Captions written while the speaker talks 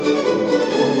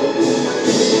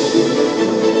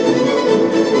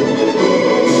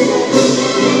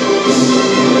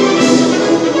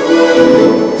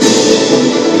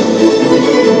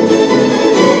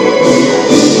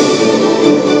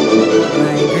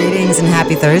and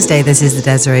happy Thursday. This is the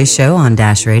Desiree Show on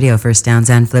Dash Radio, First Downs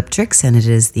and Flip Tricks, and it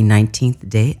is the 19th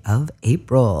day of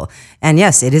April. And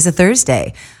yes, it is a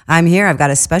Thursday. I'm here. I've got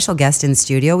a special guest in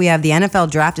studio. We have the NFL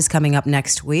Draft is coming up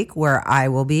next week, where I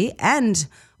will be, and,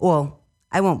 well,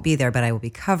 I won't be there, but I will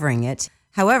be covering it.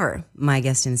 However, my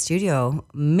guest in studio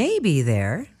may be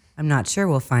there. I'm not sure.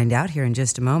 We'll find out here in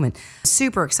just a moment.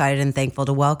 Super excited and thankful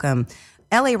to welcome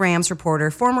LA Rams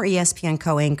reporter, former ESPN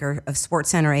co-anchor of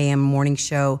SportsCenter AM morning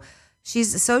show.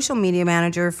 She's a social media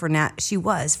manager for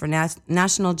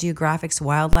National Geographic's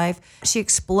Wildlife. She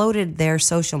exploded their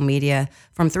social media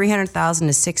from 300,000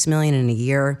 to 6 million in a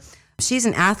year. She's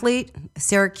an athlete,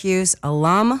 Syracuse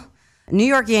alum, New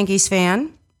York Yankees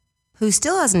fan, who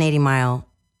still has an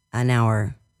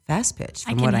 80-mile-an-hour fast pitch,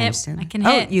 from what I understand. I can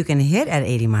hit. Oh, you can hit at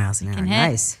 80 miles an hour.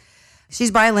 Nice.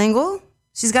 She's bilingual.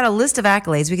 She's got a list of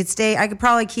accolades. I could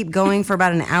probably keep going for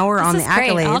about an hour on the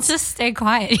accolades. Great. I'll just stay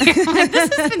quiet. This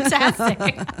is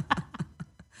fantastic.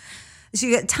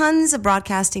 She got tons of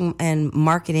broadcasting and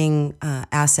marketing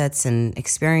assets and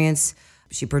experience.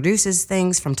 She produces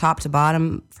things from top to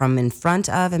bottom, from in front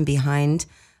of and behind,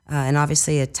 and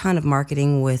obviously a ton of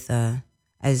marketing with,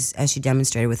 as she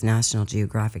demonstrated with National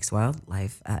Geographic's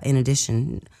Wildlife. In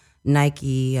addition,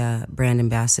 Nike brand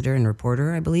ambassador and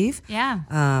reporter, I believe. Yeah.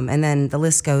 And then the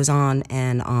list goes on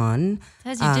and on.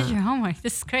 Says you did your homework.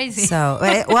 This is crazy. So,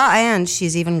 and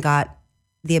she's even got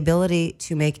the ability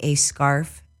to make a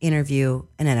scarf interview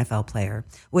an NFL player,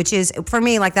 which is, for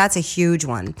me, like, that's a huge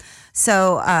one.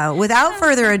 So without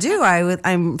further ado,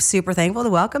 I'm super thankful to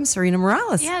welcome Serena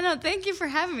Morales. Yeah, no, thank you for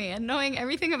having me and knowing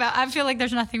everything about. I feel like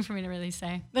there's nothing for me to really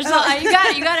say. You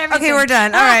got everything. Okay, we're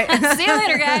done. All right. See you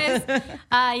later, guys.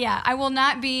 Yeah, I will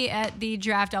not be at the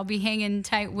draft. I'll be hanging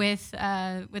tight with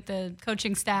the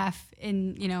coaching staff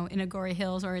in Agoura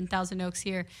Hills or in Thousand Oaks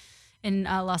here in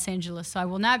Los Angeles. So I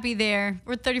will not be there.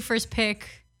 We're 31st pick.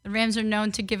 The Rams are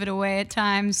known to give it away at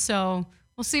times, so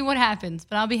we'll see what happens.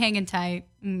 But I'll be hanging tight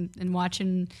and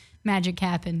watching magic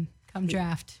happen come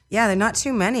draft. Yeah, they're not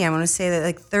too many. I want to say that,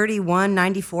 like, 31,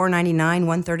 94, 99,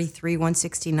 133,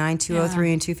 169,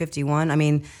 203, and 251. I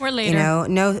mean, we're later.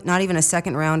 Not even a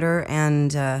second rounder.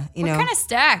 And, we're kind of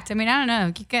stacked. I mean, I don't know.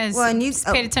 You guys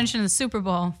paid attention to the Super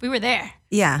Bowl. We were there.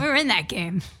 Yeah. We were in that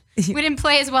game. We didn't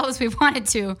play as well as we wanted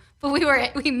to, but we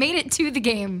made it to the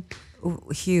game.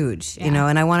 Huge, and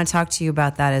I want to talk to you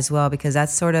about that as well, because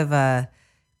that's sort of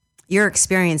your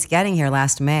experience getting here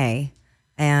last May,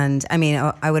 and I mean,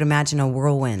 I would imagine a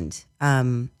whirlwind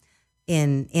in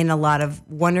a lot of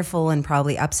wonderful and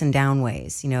probably ups and down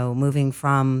ways. Moving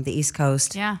from the East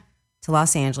Coast to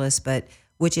Los Angeles, but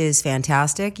which is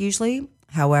fantastic usually.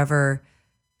 However,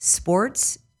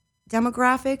 sports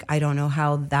demographic, I don't know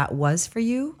how that was for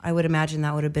you. I would imagine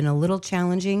that would have been a little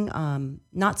challenging,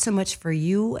 not so much for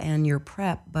you and your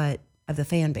prep, but of the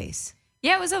fan base.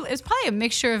 Yeah, it was probably a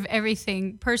mixture of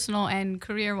everything, personal and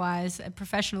career-wise,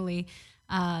 professionally.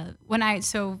 Last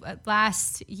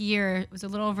year, it was a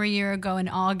little over a year ago in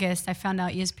August, I found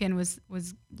out ESPN was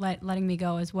letting me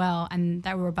go as well, and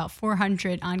there were about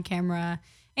 400 on-camera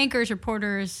anchors,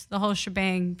 reporters, the whole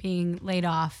shebang being laid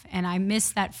off. And I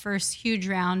missed that first huge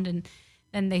round, and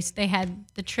then they had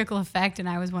the trickle effect, and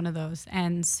I was one of those.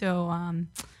 And so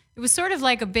it was sort of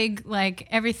like a big, like,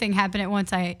 everything happened at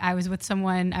once. I was with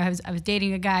someone, I was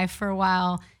dating a guy for a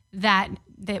while that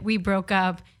we broke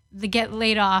up, to get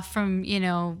laid off from,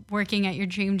 working at your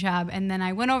dream job. And then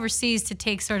I went overseas to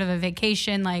take sort of a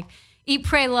vacation, like, eat,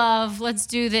 pray, love, let's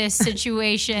do this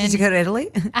situation. Did you go to Italy?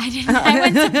 I didn't. I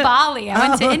went to Bali. I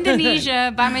went to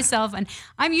Indonesia by myself. And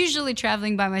I'm usually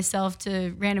traveling by myself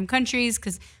to random countries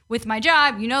because with my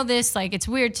job, this, like, it's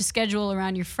weird to schedule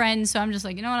around your friends. So I'm just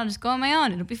like, you know what, I'll just go on my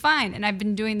own. It'll be fine. And I've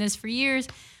been doing this for years.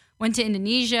 Went to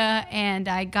Indonesia, and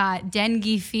I got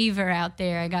dengue fever out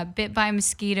there. I got bit by a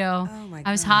mosquito. Oh, my God.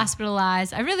 I was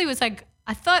hospitalized. I really was like,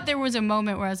 I thought there was a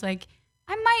moment where I was like,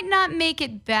 I might not make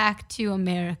it back to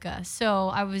America. So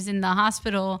I was in the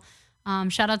hospital.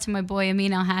 Shout out to my boy,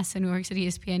 Amin Al-Hassan, who works at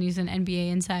ESPN. He's an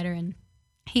NBA insider. And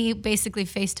he basically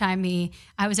FaceTimed me.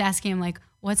 I was asking him, like,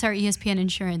 what's our ESPN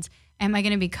insurance? Am I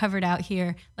going to be covered out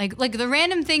here? Like the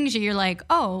random things you're like,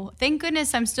 oh, thank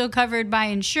goodness I'm still covered by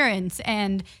insurance.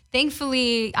 And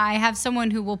thankfully, I have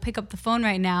someone who will pick up the phone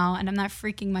right now, and I'm not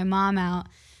freaking my mom out.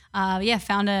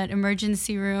 Found an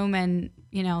emergency room, and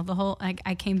the whole, like,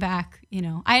 I came back,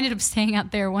 I ended up staying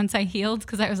out there once I healed,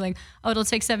 because I was like, oh, it'll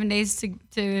take 7 days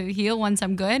to heal once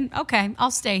I'm good. Okay,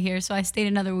 I'll stay here. So I stayed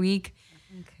another week.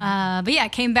 Okay. I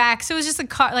came back. So it was just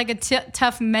a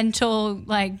tough mental,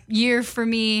 like, year for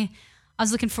me. I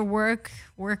was looking for work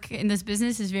work in this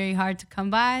business is very hard to come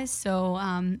by. So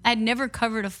I'd never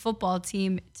covered a football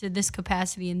team to this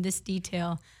capacity in this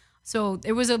detail. So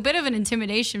it was a bit of an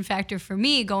intimidation factor for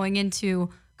me going into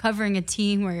covering a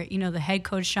team where, the head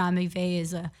coach, Sean McVay,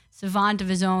 is a savant of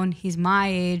his own. He's my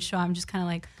age. So I'm just kind of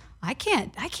like, I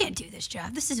can't do this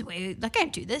job. This is I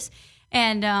can't do this.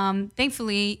 And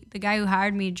thankfully, the guy who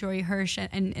hired me, Jory Hirsch,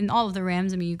 and all of the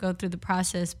Rams, you go through the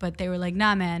process, but they were like,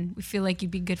 nah, man, we feel like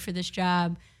you'd be good for this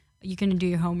job. You're going to do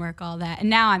your homework, all that. And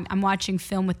now I'm watching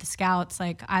film with the scouts.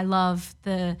 Like, I love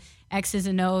the X's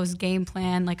and O's game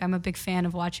plan. Like, I'm a big fan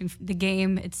of watching the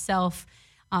game itself,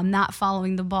 not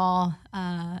following the ball.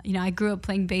 I grew up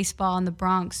playing baseball in the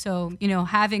Bronx. So,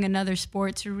 having another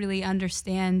sport to really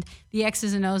understand the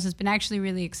X's and O's has been actually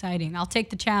really exciting. I'll take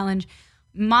the challenge.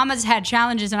 Mama's had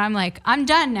challenges, and I'm like, I'm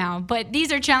done now. But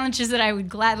these are challenges that I would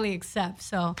gladly accept.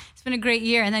 So it's been a great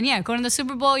year. And then, going to the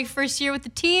Super Bowl your first year with the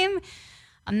team,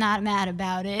 I'm not mad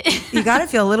about it. You got to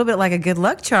feel a little bit like a good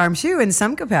luck charm, too, in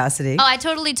some capacity. Oh, I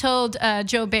totally told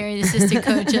Joe Barry, the assistant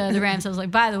coach of the Rams, I was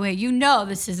like, by the way,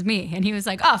 this is me. And he was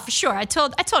like, oh, for sure. I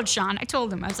told Sean. I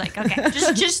told him. I was like, okay,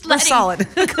 just we're solid.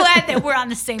 Glad that we're on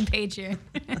the same page here.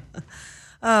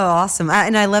 Oh, awesome.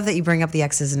 And I love that you bring up the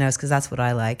X's and O's because that's what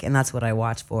I like and that's what I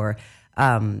watch for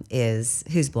is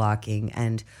who's blocking.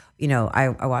 And,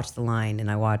 I watch the line and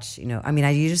I watch,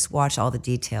 you just watch all the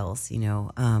details,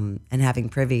 and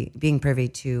being privy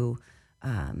to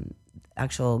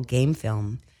actual game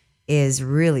film is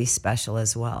really special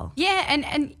as well. Yeah,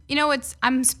 and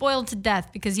I'm spoiled to death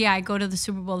because, I go to the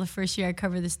Super Bowl the first year I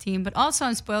cover this team, but also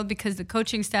I'm spoiled because the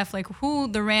coaching staff, like who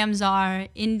the Rams are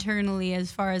internally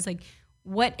as far as like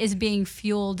what is being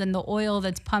fueled and the oil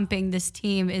that's pumping this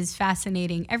team is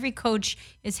fascinating. Every coach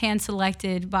is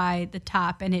hand-selected by the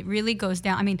top, and it really goes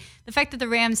down. The fact that the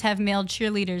Rams have male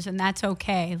cheerleaders, and that's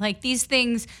okay. Like, these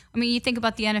things, you think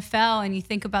about the NFL, and you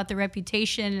think about the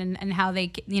reputation and how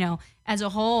they, as a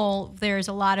whole, there's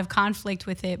a lot of conflict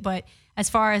with it, but as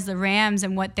far as the Rams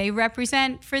and what they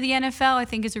represent for the NFL, I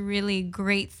think is a really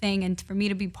great thing. And for me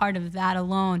to be part of that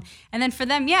alone. And then for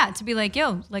them, to be like,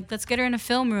 let's get her in a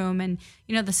film room. And,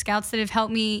 the scouts that have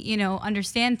helped me,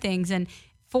 understand things. And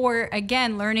for,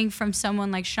 again, learning from someone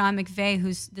like Sean McVay,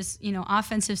 who's this,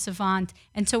 offensive savant,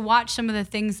 and to watch some of the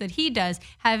things that he does,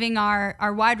 having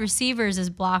our wide receivers as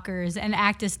blockers and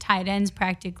act as tight ends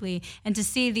practically, and to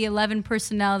see the 11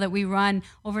 personnel that we run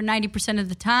over 90% of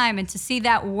the time, and to see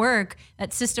that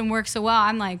system work so well,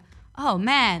 I'm like, oh,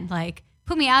 man, like,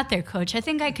 put me out there, coach. I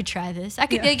think I could try this. I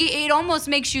could. Yeah. Like, it almost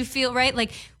makes you feel right.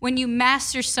 Like when you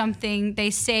master something, they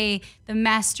say the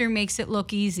master makes it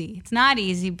look easy. It's not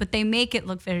easy, but they make it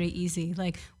look very easy.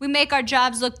 Like we make our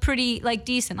jobs look pretty like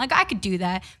decent. Like I could do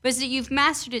that, but it's that you've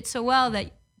mastered it so well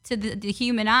that to the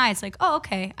human eye, it's like, oh,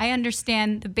 okay, I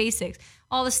understand the basics.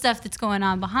 All the stuff that's going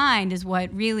on behind is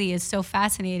what really is so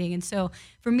fascinating. And so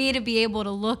for me to be able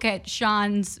to look at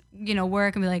Sean's,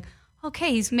 work and be like,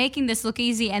 okay, he's making this look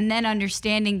easy, and then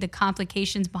understanding the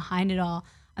complications behind it all.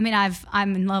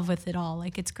 I'm in love with it all.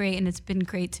 Like, it's great, and it's been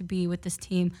great to be with this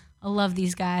team. I love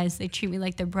these guys. They treat me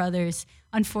like they're brothers.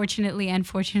 Unfortunately,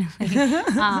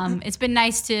 it's been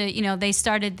nice to, they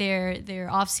started their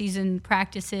off-season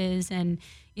practices, and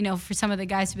for some of the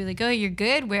guys to be like, oh, you're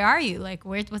good? Where are you? Like,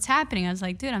 what's happening? I was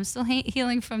like, dude, I'm still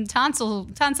healing from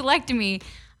tonsillectomy.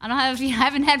 I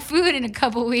haven't had food in a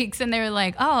couple weeks. And they were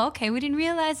like, oh, okay, we didn't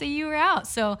realize that you were out.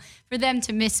 So for them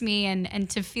to miss me and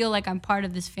to feel like I'm part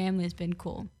of this family has been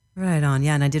cool. Right on.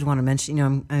 Yeah. And I did want to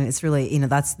mention, it's really,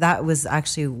 that was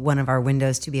actually one of our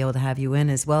windows to be able to have you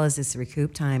in, as well as this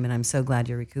recoup time. And I'm so glad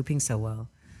you're recouping so well.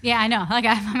 Yeah, I know. Like,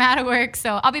 I'm out of work,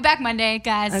 so I'll be back Monday,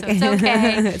 guys. Okay. So it's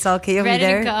okay. It's okay. You'll ready be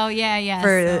there. To go.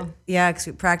 Yeah. Because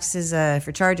practices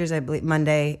for Chargers, I believe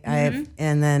Monday. Mm-hmm.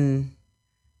 And then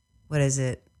what is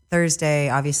it? Thursday,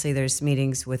 obviously, there's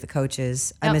meetings with the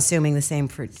coaches. Yep. I'm assuming the same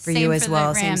for you as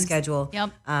well, same schedule. Yep.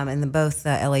 And both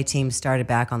the LA teams started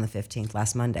back on the 15th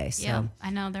last Monday. So. Yep. I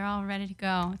know, they're all ready to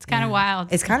go. It's kind of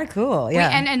wild. It's kind of cool,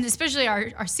 yeah. And especially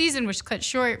our season was cut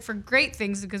short for great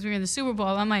things because we were in the Super Bowl.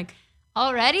 I'm like,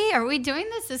 already? Are we doing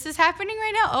this? This is happening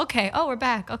right now? Okay. Oh, we're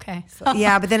back. Okay. So.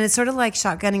 Yeah, but then it's sort of like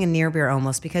shotgunning a near beer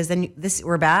almost, because then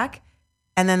we're back,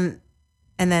 and then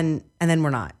we're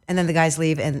not. And then the guys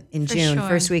leave in June, sure.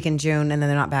 First week in June, and then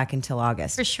they're not back until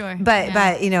August. For sure. But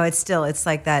it's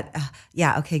like that.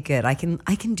 Okay, good. I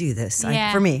can do this.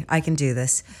 Yeah. For me, I can do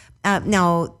this.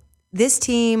 Now, this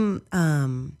team,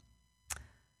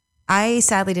 I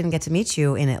sadly didn't get to meet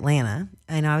you in Atlanta.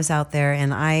 And I was out there,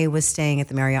 and I was staying at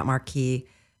the Marriott Marquis,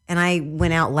 and I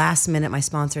went out last minute. My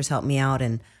sponsors helped me out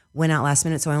and went out last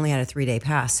minute, so I only had a 3-day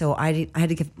pass. So I had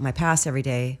to give my pass every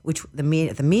day, which the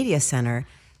media center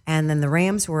And then the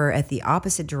Rams were at the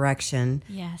opposite direction.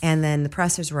 Yes. And then the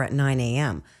pressers were at 9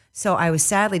 a.m. So I was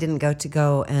sadly didn't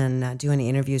go and do any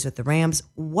interviews with the Rams.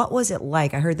 What was it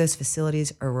like? I heard those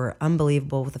facilities were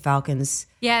unbelievable with the Falcons.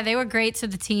 Yeah, they were great to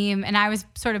the team, and I was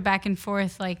sort of back and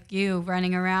forth like you,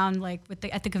 running around like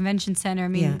at the convention center. I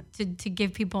mean, to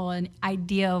give people an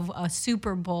idea of a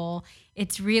Super Bowl,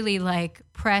 it's really like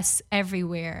press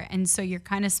everywhere, and so you're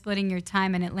kind of splitting your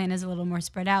time. And Atlanta's a little more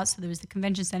spread out, so there was the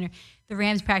convention center, the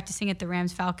Rams practicing at the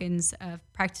Rams Falcons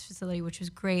practice facility, which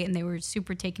was great, and they were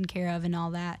super taken care of and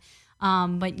all that.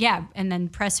 But yeah, and then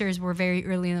pressers were very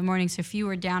early in the morning. So if you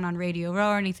were down on Radio Row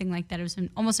or anything like that, it was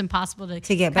almost impossible to get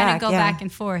kind of back, go back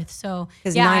and forth. So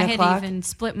yeah, I had even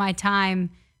split my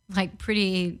time like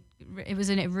pretty. It was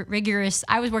a rigorous.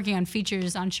 I was working on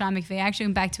features on Sean McVay. I actually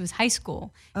went back to his high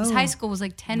school. His high school was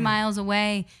like 10 miles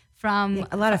away from.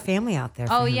 A lot of family out there.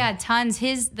 Oh yeah, tons.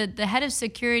 The head of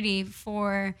security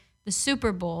for the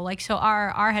Super Bowl, like, so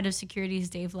our head of security is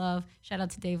Dave Love. Shout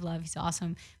out to Dave Love, he's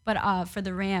awesome. But for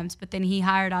the Rams, but then he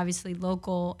hired obviously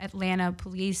local Atlanta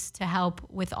police to help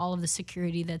with all of the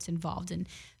security that's involved in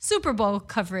Super Bowl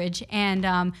coverage,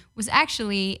 and was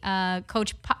actually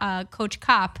Coach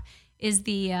Kopp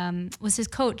was his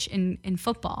coach in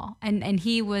football, and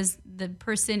he was the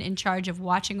person in charge of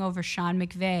watching over Sean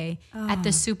McVay at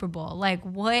the Super Bowl. Like,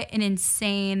 what an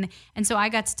insane! And so I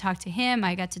got to talk to him.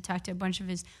 I got to talk to a bunch of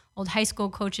his old high school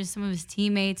coaches, some of his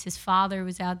teammates. His father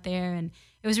was out there, and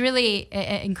it was really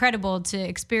incredible to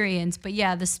experience. But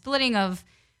yeah, the splitting of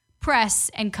press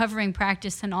and covering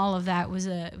practice and all of that was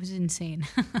insane.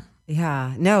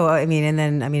 Yeah, no, and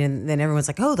then everyone's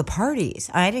like, "Oh, the parties."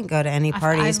 I didn't go to any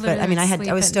parties, but I mean,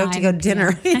 I was stoked to go to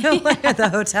dinner, like at the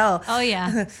hotel. Oh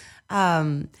yeah.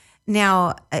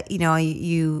 Now,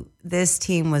 this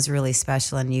team was really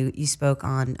special, and you spoke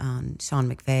on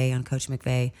Sean McVay, on Coach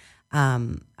McVay.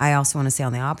 I also want to say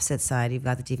on the opposite side, you've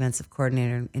got the defensive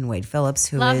coordinator in Wade Phillips,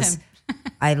 who love is. Him.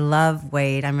 I love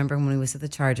Wade. I remember when he was at the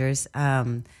Chargers,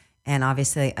 and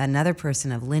obviously another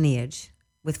person of lineage.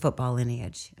 With football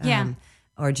lineage,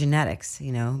 or genetics,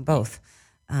 both.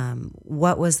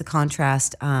 What was the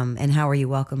contrast, and how were you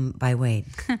welcomed by Wade?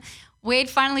 Wade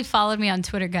finally followed me on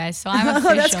Twitter, guys, so I'm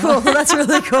official. That's cool. That's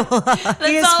really cool.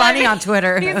 He is funny on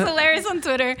Twitter. He's hilarious on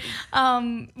Twitter.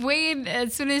 Wade,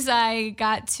 as soon as I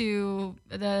got to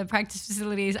the practice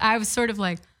facilities, I was sort of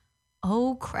like,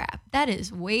 oh crap, that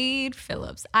is Wade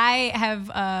Phillips. I have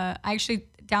actually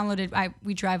downloaded.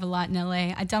 We drive a lot in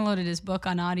LA. I downloaded his book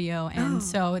on audio, and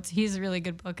so he's a really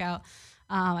good book out.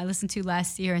 I listened to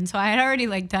last year, and so I had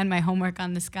already done my homework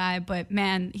on this guy. But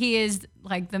man, he is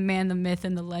like the man, the myth,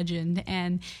 and the legend.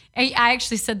 And I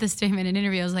actually said this to him in an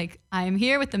interview. I was like, I am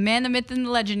here with the man, the myth, and the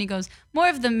legend. He goes, more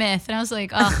of the myth. And I was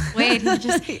like, oh, wait,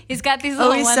 he's got these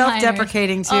little he's one-liners.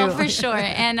 Self-deprecating too. Oh, for sure.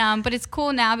 And but it's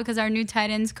cool now because our new tight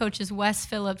ends coach is Wes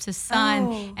Phillips, his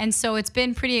son. And so it's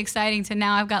been pretty exciting to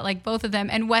now I've got both of them.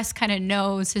 And Wes kind of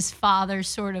knows his father's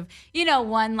sort of,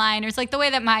 one-liners, like the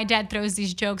way that my dad throws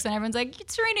these jokes and everyone's like,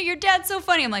 Serena, your dad's so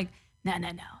funny. I'm like, no.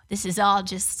 This is all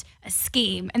just a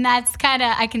scheme. And that's kind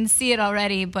of, I can see it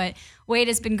already. But Wade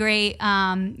has been great.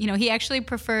 He actually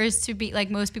prefers to be, like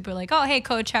most people are like, oh, hey,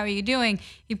 coach, how are you doing?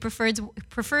 He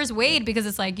prefers Wade because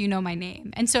it's like, my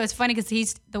name. And so it's funny because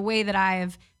he's the way that I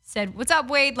have said, what's up,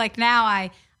 Wade? Like now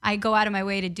I go out of my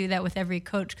way to do that with every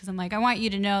coach because I'm like, I want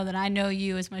you to know that I know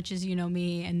you as much as you know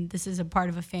me, and this is a part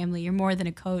of a family. You're more than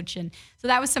a coach. And so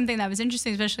that was something that was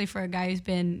interesting, especially for a guy who's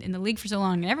been in the league for so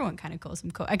long, and everyone kind of calls him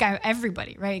coach.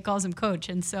 Everybody, right, calls him coach.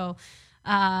 And so,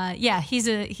 he's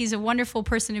a wonderful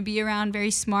person to be around, very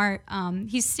smart.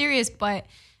 He's serious, but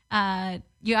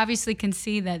you obviously can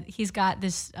see that he's got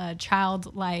this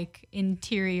childlike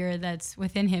interior that's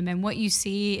within him, and what you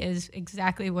see is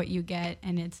exactly what you get,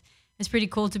 and it's pretty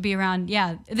cool to be around.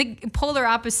 Yeah, the polar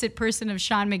opposite person of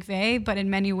Sean McVay, but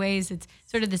in many ways it's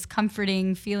sort of this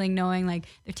comforting feeling knowing like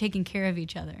they're taking care of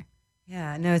each other.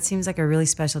 Yeah, no, it seems like a really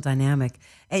special dynamic.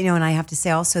 And, and I have to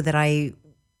say also that I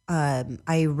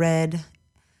read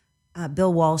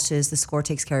Bill Walsh's The Score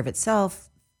Takes Care of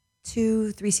Itself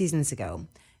 2-3 seasons ago.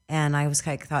 And I was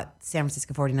thought San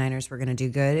Francisco 49ers were going to do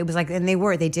good. It was like, and they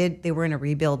were in a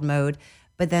rebuild mode.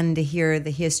 But then to hear the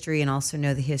history and also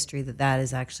know the history that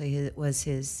is actually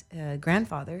his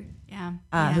grandfather,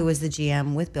 who was the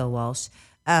GM with Bill Walsh.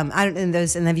 And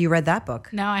have you read that book?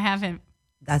 No, I haven't.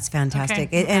 That's fantastic.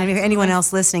 Okay. And if anyone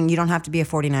else listening, you don't have to be a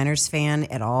 49ers fan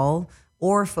at all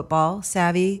or football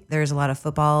savvy. There's a lot of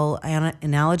football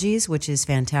analogies, which is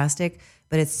fantastic.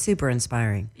 But it's super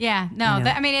inspiring. Yeah, no,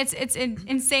 it's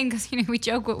insane because we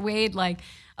joke with Wade like,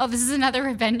 oh, this is another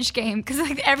revenge game, because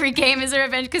like every game is a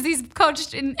revenge, because he's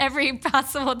coached in every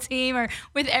possible team or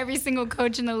with every single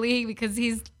coach in the league because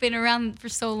he's been around for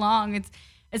so long.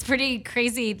 It's pretty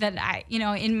crazy that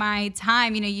in my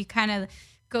time, you kind of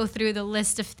go through the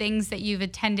list of things that you've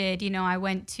attended. I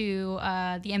went to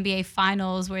the NBA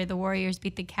Finals where the Warriors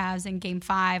beat the Cavs in Game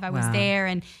 5. I was there,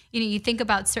 and you think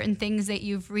about certain things that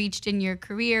you've reached in your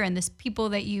career and the people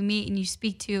that you meet and you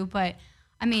speak to. But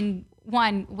I mean,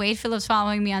 one, Wade Phillips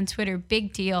following me on Twitter,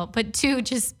 big deal. But two,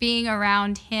 just being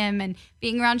around him and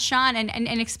being around Sean,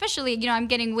 and especially, I'm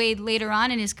getting Wade later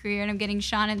on in his career, and I'm getting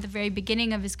Sean at the very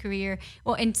beginning of his career.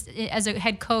 Well, as a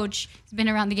head coach, he's been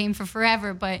around the game for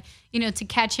forever. But, to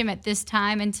catch him at this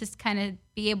time and just kind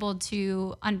of be able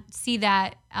to see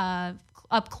that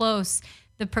up close,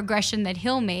 the progression that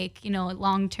he'll make,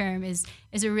 long term is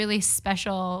a really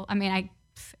special. I mean,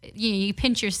 you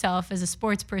pinch yourself as a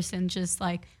sports person, just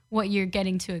like what you're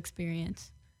getting to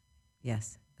experience.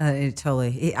 Yes,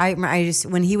 totally. I just,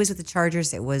 when he was with the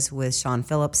Chargers, it was with Sean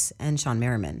Phillips and Sean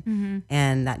Merriman,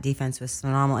 and that defense was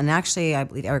phenomenal. And actually, I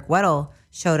believe Eric Weddle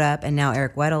showed up, and now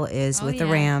Eric Weddle is with the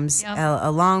Rams,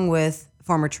 along with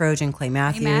former Trojan Clay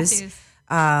Matthews.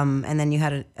 And then you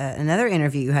had another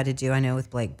interview you had to do, I know, with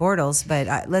Blake Bortles.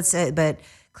 But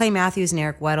Clay Matthews and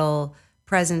Eric Weddle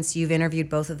presence, you've interviewed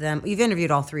both of them. You've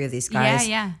interviewed all three of these guys.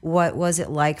 Yeah. What was it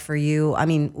like for you? I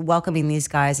mean, welcoming these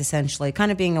guys, essentially,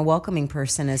 kind of being a welcoming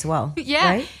person as well. Yeah.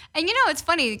 Right? And it's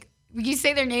funny. You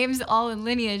say their names all in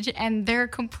lineage, and they're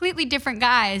completely different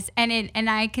guys, and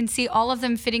I can see all of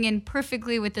them fitting in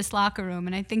perfectly with this locker room.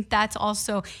 And I think that's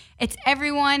also, it's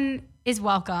everyone is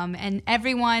welcome, and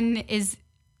everyone is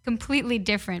completely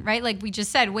different, right? Like we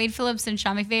just said, Wade Phillips and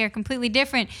Sean McVay are completely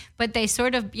different, but they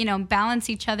sort of, balance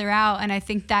each other out. And I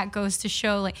think that goes to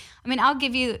show, I'll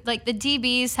give you, the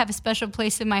DBs have a special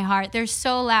place in my heart. They're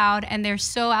so loud, and they're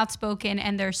so outspoken,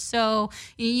 and they're so,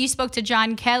 you spoke to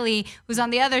John Kelly, who's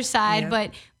on the other side,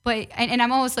 but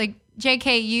I'm almost like,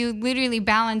 JK, you literally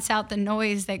balance out the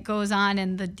noise that goes on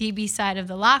in the DB side of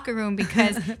the locker room,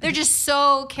 because they're just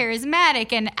so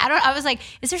charismatic. And I was like,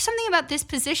 is there something about this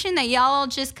position that y'all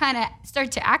just kind of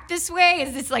start to act this way?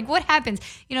 Is this what happens?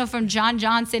 From John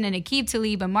Johnson and Aqib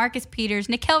Talib and Marcus Peters,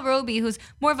 Nickel Roby, who's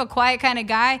more of a quiet kind of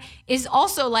guy, is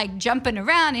also jumping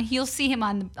around, and you'll see him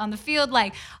on the field,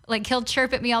 like he'll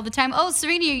chirp at me all the time. Oh,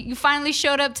 Serena, you finally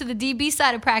showed up to the DB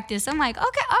side of practice. I'm like,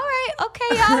 okay, all right,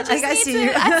 okay, y'all just need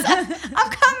to. I'm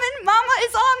coming. Mama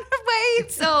is on her way.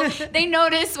 So they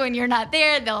notice when you're not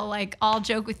there. They'll all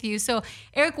joke with you. So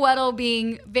Eric Weddle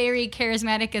being very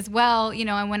charismatic as well,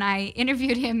 and when I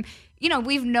interviewed him,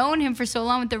 we've known him for so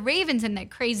long with the Ravens and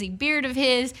that crazy beard of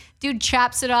his. Dude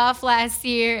chops it off last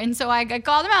year. And so I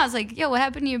called him out. I was like, yo, what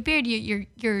happened to your beard?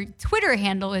 Your Twitter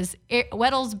handle is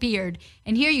Weddle's Beard.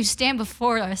 And here you stand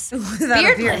before us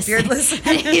beardless.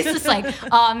 And he's just like,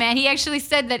 oh, man. He actually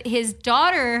said that his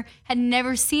daughter had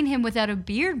never seen him without a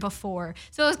beard before.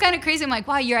 So it was kind of crazy. I'm like,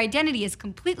 wow, your identity has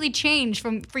completely changed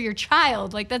for your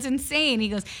child. That's insane. He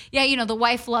goes, yeah, the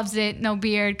wife loves it. No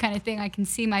beard kind of thing. I can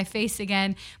see my face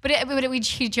again. But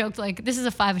he joked, this is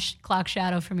a 5 o'clock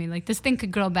shadow for me. This thing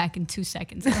could grow back in 2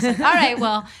 seconds. And I was like, all right,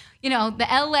 well, the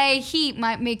LA heat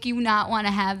might make you not want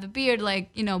to have the beard.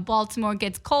 Baltimore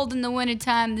gets cold in the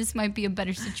wintertime. This might be a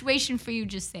better situation for you,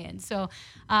 just saying. So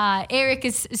Eric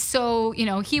is so,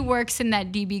 he works in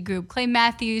that DB group. Clay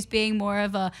Matthews being more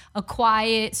of a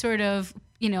quiet sort of,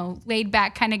 laid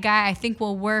back kind of guy, I think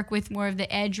will work with more of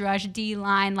the edge rush, D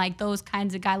line, those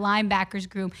kinds of linebackers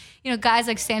group. Guys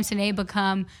like Samson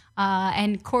Ebukam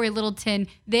and Corey Littleton,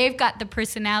 they've got the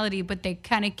personality, but they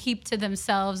kind of keep to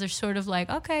themselves. They're sort of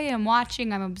okay, I'm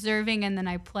watching, I'm observing, and then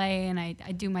I play and I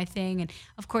do my thing. And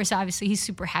of course, obviously, he's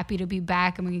super happy to be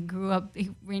back. I mean, he grew up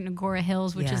in Agora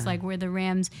Hills, which is where the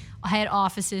Rams head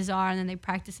offices are, and then they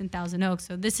practice in Thousand Oaks.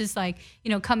 So this is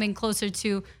coming closer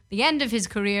to the end of his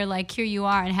career. Here you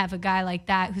are, and have a guy like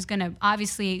that who's going to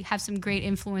obviously have some great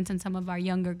influence on some of our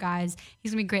younger guys.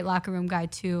 He's going to be a great locker room guy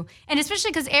too. And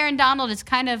especially because Aaron Donald is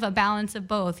kind of a balance of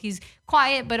both. He's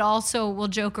quiet, but also will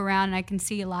joke around, and I can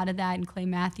see a lot of that in Clay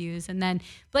Matthews. And then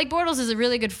Blake Bortles is a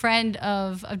really good friend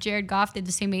of Jared Goff. They have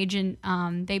the same agent.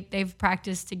 They've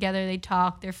practiced together. They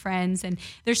talk. They're friends, and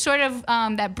they're sort of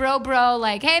that bro,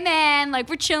 hey man,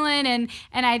 we're chilling, and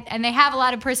they have a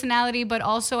lot of personality. But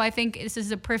also, I think this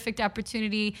is a perfect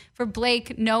opportunity for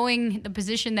Blake, knowing the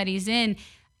position that he's in,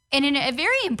 and in a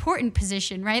very important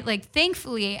position, right?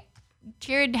 Thankfully,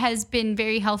 Jared has been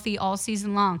very healthy all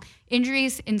season long.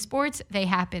 Injuries in sports, they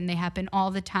happen all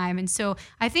the time. And so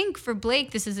I think for Blake,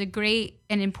 this is a great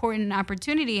and important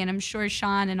opportunity. And I'm sure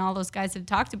Sean and all those guys have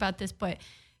talked about this, but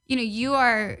you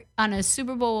are on a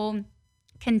Super Bowl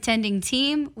contending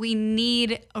team, we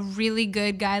need a really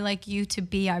good guy like you to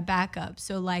be our backup.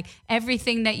 So like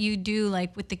everything that you do,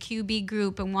 like with the QB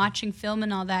group and watching film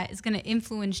and all that, is going to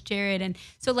influence Jared. And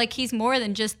so like he's more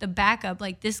than just the backup.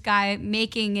 Like this guy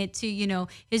making it to, you know,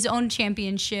 his own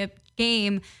championship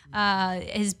game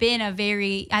has been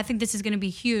I think this is going to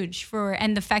be huge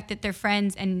and the fact that they're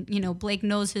friends, and, you know, Blake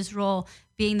knows his role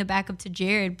being the backup to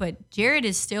Jared, but Jared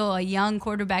is still a young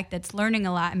quarterback that's learning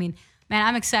a lot. I mean, man,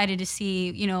 I'm excited to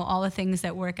see, you know, all the things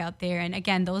that work out there. And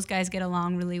again, those guys get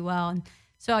along really well. And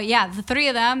so, yeah, the three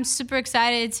of them, super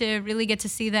excited to really get to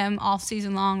see them all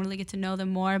season long, really get to know them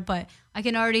more. But I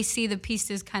can already see the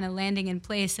pieces kind of landing in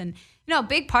place. And, you know, a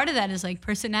big part of that is like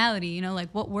personality, you know, like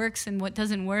what works and what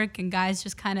doesn't work. And guys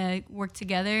just kind of work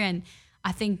together. And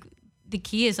I think the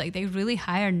key is like they really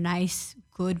hire nice,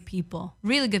 good people,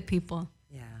 really good people.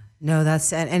 No,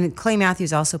 that's and Clay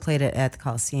Matthews also played it at the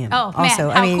Coliseum. Oh, also,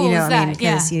 man, how cool is that?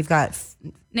 Because you've got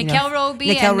Nickel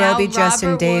Roby,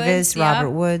 Justin Davis, Woods, Robert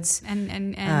Woods,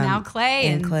 and now Clay.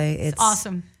 And Clay, it's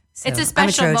awesome. So, it's a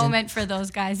special moment for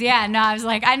those guys. Yeah, no, I was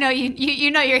like, I know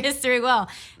you know your history well,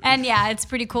 and yeah, it's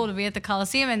pretty cool to be at the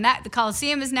Coliseum. And that the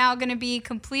Coliseum is now going to be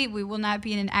complete. We will not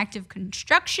be in an active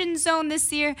construction zone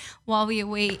this year while we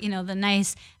await, you know, the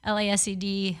nice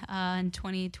LASED in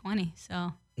 2020.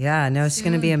 So. Yeah, no, it's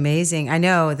going to be amazing. I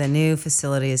know the new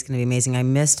facility is going to be amazing. I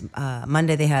missed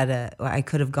Monday. They had I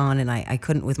could have gone and I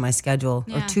couldn't with my schedule.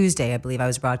 Yeah. Or Tuesday, I believe I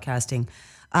was broadcasting.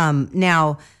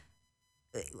 Now,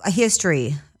 a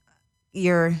history.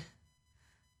 You're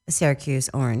a Syracuse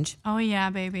Orange. Oh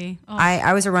yeah, baby. Oh.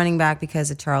 I was a running back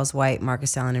because of Charles White,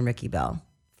 Marcus Allen, and Ricky Bell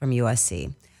from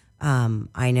USC.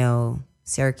 I know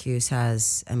Syracuse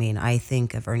has, I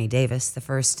think of Ernie Davis, the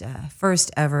first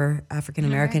ever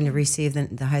African-American to receive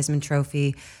the Heisman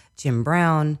Trophy, Jim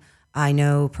Brown. I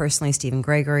know personally Stephen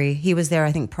Gregory. He was there,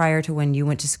 I think, prior to when you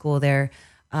went to school there.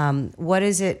 What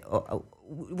is it?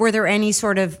 Were there any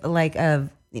sort of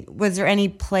was there any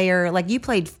player, like you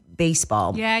played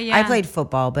baseball? Yeah. I played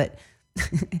football, but...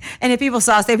 and if people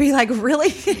saw us, they'd be like, really?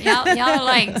 y'all are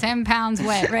like 10 pounds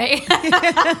wet, right?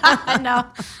 No.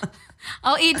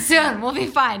 I'll eat soon. We'll be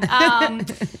fine.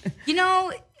 You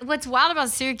know, what's wild about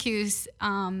Syracuse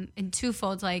in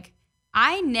twofold, like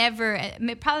I never,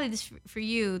 probably this for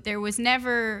you, there was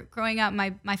never, growing up,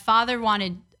 my father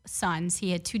wanted sons.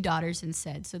 He had 2 daughters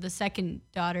instead. So the second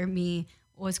daughter, me,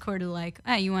 was sort of like,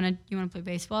 hey, you want to play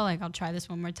baseball? Like, I'll try this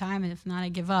one more time, and if not, I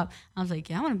give up. I was like,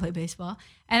 yeah, I want to play baseball.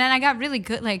 And then I got really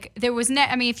good. Like, there was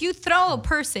if you throw a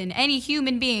person, any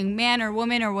human being, man or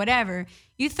woman or whatever,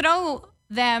 you throw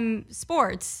them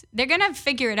sports, they're gonna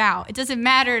figure it out. It doesn't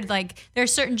matter, like there are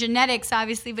certain genetics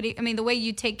obviously, but the way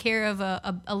you take care of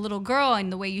a little girl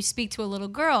and the way you speak to a little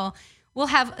girl will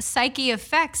have psyche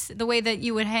effects the way that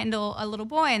you would handle a little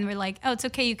boy. And we're like, oh, it's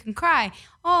okay, you can cry,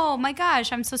 oh my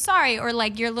gosh, I'm so sorry, or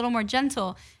like you're a little more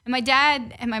gentle. And my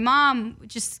dad and my mom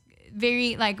just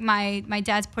very, like my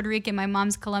dad's Puerto Rican, my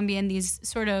mom's Colombian, these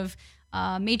sort of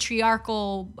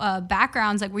matriarchal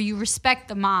backgrounds, like where you respect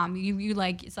the mom. You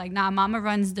like, it's like, nah, mama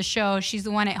runs the show. She's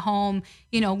the one at home,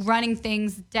 running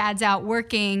things. Dad's out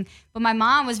working. But my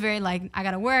mom was very like, I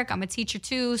gotta work. I'm a teacher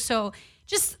too. So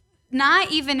just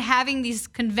not even having these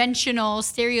conventional,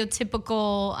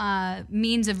 stereotypical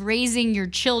means of raising your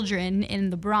children in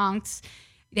the Bronx.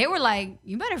 They were like,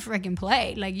 you better freaking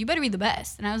play. Like, you better be the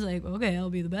best. And I was like, okay, I'll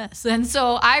be the best. And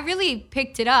so I really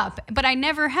picked it up. But I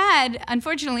never had,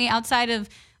 unfortunately, outside of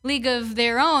League of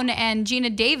Their Own and Gina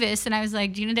Davis. And I was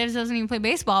like, Gina Davis doesn't even play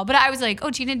baseball. But I was like, oh,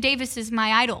 Gina Davis is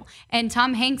my idol. And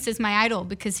Tom Hanks is my idol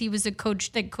because he was a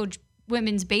coach that coached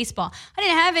women's baseball. I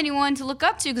didn't have anyone to look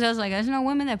up to because I was like, there's no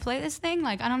women that play this thing?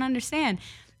 Like, I don't understand.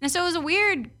 And so it was a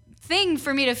weird thing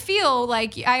for me to feel.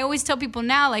 Like, I always tell people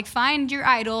now, like, find your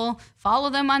idol, follow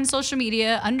them on social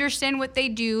media, understand what they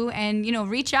do, and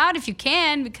reach out if you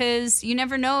can, because you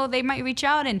never know, they might reach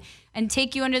out and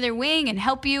take you under their wing and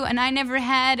help you. And I never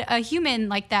had a human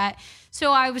like that.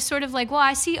 So I was sort of like, well,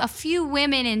 I see a few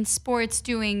women in sports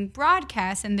doing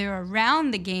broadcasts and they're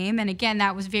around the game. And again,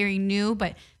 that was very new,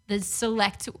 but the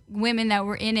select women that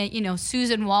were in it,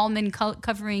 Susan Wallman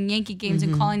covering Yankee games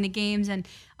and calling the games,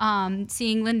 and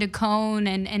seeing Linda Cohn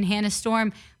and Hannah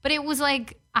Storm. But it was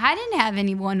like, I didn't have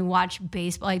anyone to watch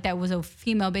baseball like that was a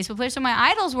female baseball player. So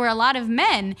my idols were a lot of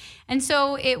men. And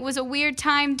so it was a weird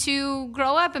time to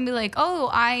grow up and be like, oh,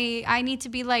 I need to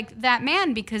be like that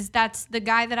man because that's the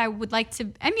guy that I would like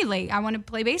to emulate. I want to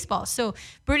play baseball. So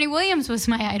Bernie Williams was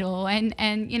my idol. And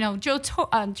Joe Torre,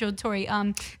 Don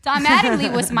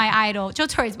Mattingly was my idol. Joe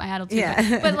Torre's my idol too.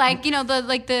 Yeah. But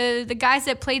the guys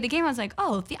that played the game, I was like,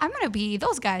 oh, I'm going to be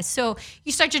those guys. So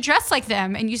you start to dress like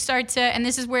them and you start to, and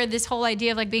this is where this whole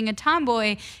idea of like being a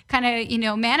tomboy kind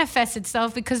of, manifests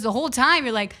itself, because the whole time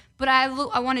you're like, but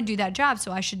I want to do that job,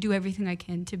 so I should do everything I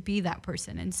can to be that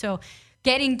person. And so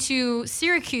getting to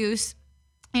Syracuse,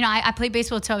 I played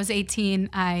baseball until I was 18.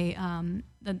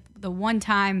 The one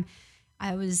time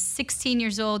I was 16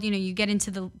 years old, you get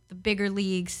into the bigger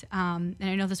leagues. And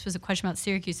I know this was a question about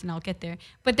Syracuse, and I'll get there.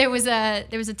 But there was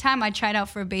a time I tried out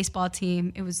for a baseball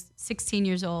team. It was 16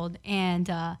 years old, and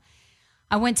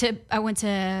I was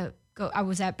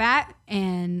at bat,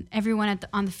 and everyone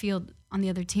on the field on the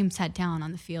other team sat down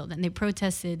on the field, and they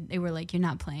protested. They were like, "You're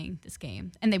not playing this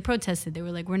game." And they protested. They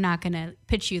were like, "We're not going to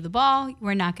pitch you the ball.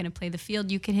 We're not going to play the field.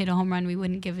 You could hit a home run. We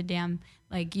wouldn't give a damn.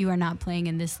 Like, you are not playing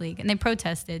in this league." And they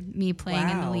protested me playing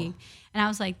in the league. And I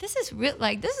was like, this is real.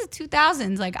 Like, this is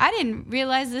 2000s. Like, I didn't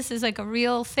realize this is like a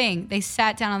real thing. They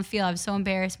sat down on the field. I was so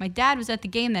embarrassed. My dad was at the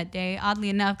game that day, oddly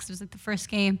enough, because it was like the first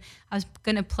game I was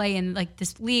going to play in, like,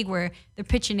 this league where they're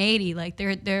pitching 80. Like,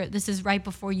 this is right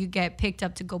before you get picked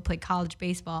up to go play college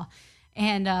baseball.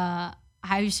 And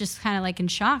I was just kind of like in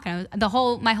shock.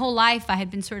 My whole life I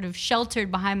had been sort of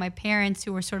sheltered behind my parents,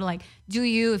 who were sort of like,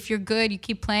 if you're good, you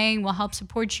keep playing, we'll help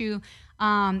support you.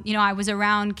 I was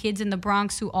around kids in the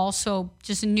Bronx who also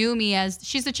just knew me as,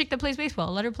 she's the chick that plays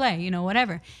baseball, let her play,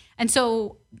 whatever. And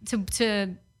so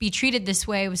to be treated this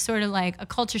way was sort of like a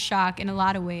culture shock in a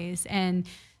lot of ways. And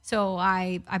so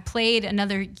I played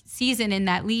another season in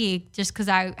that league just because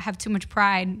I have too much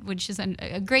pride, which is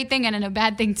a great thing and a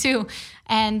bad thing too.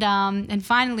 And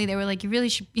finally they were like, you really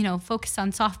should, focus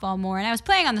on softball more. And I was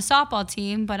playing on the softball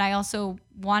team, but I also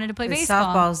wanted to play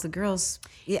baseball. Softball's the girls.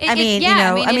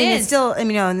 It's still,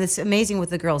 and it's amazing what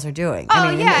the girls are doing. Not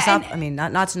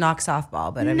to knock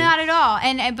softball, but not at all.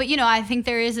 But I think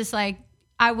there is this like,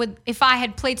 if I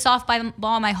had played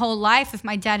softball my whole life, if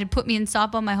my dad had put me in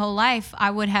softball my whole life, I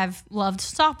would have loved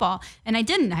softball. And I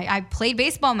didn't. I played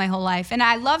baseball my whole life. And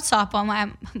I loved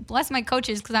softball. Bless my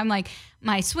coaches, because I'm like,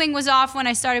 my swing was off when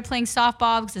I started playing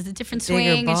softball because it's a different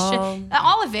swing. It's just,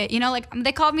 all of it, like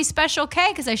they called me Special K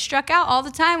because I struck out all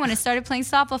the time when I started playing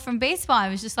softball from baseball. I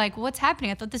was just like, what's happening?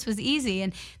 I thought this was easy.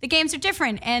 And the games are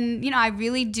different. And, I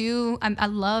really do. I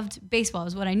loved baseball. It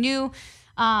was what I knew.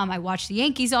 I watched the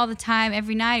Yankees all the time,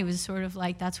 every night. It was sort of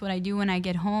like, that's what I do when I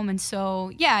get home. And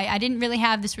so, I didn't really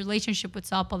have this relationship with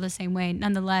softball the same way.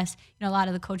 Nonetheless, a lot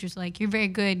of the coaches were like, you're very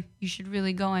good. You should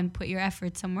really go and put your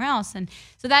effort somewhere else. And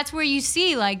so that's where you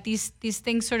see like these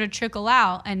things sort of trickle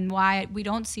out, and why we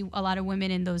don't see a lot of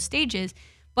women in those stages.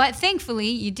 But thankfully,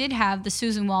 you did have the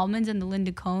Susan Waldmans and the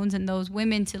Linda Cohns and those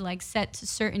women to like set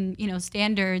certain,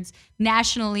 standards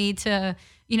nationally to,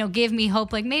 give me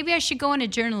hope. Like, maybe I should go into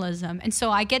journalism. And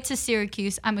so I get to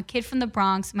Syracuse. I'm a kid from the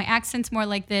Bronx. My accent's more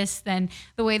like this than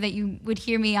the way that you would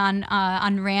hear me on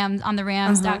the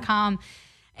Rams.com.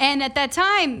 And at that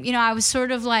time, I was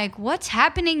sort of like, what's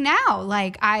happening now?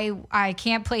 Like, I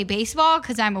can't play baseball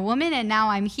because I'm a woman, and now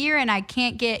I'm here and I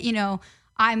can't get,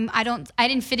 I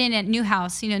didn't fit in at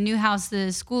Newhouse. Newhouse,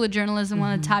 the School of Journalism,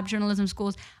 one of the top journalism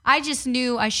schools. I just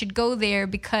knew I should go there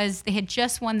because they had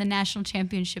just won the national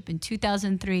championship in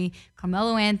 2003.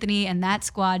 Carmelo Anthony and that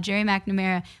squad, Jerry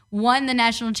McNamara, won the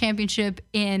national championship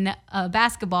in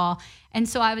basketball. And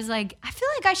so I was like, I feel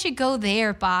like I should go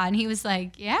there, Pa. And he was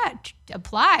like, yeah,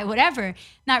 apply, whatever.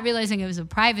 Not realizing it was a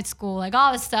private school, like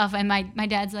all this stuff. And my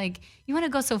dad's like, you want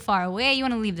to go so far away? You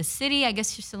want to leave the city? I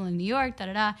guess you're still in New York,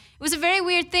 da-da-da. It was a very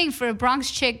weird thing for a Bronx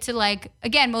chick to like,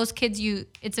 again, most kids,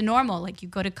 it's a normal, like you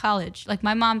go to college. Like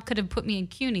my mom could have put me in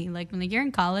CUNY. Like when you're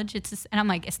in college, and I'm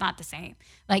like, it's not the same.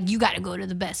 Like you got to go to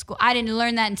the best school. I didn't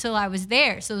learn that until I was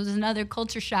there. So it was another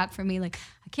culture shock for me. Like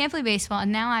I can't play baseball.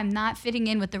 And now I'm not fitting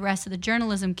in with the rest of the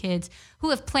journalism kids who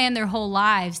have planned their whole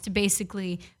lives to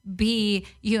basically be,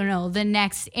 the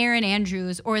next Aaron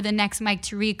Andrews or the next Mike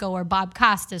Tirico or Bob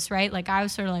Costas, right? Like I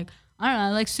was sort of like, I don't know, I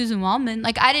like Susan Waldman.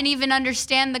 Like I didn't even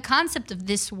understand the concept of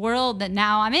this world that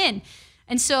now I'm in.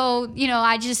 And so,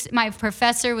 my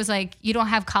professor was like, you don't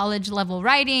have college level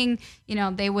writing.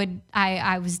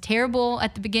 I was terrible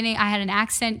at the beginning. I had an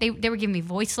accent. They were giving me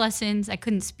voice lessons. I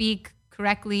couldn't speak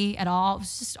correctly at all. It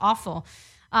was just awful.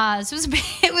 So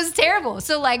it was terrible.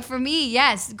 So like for me,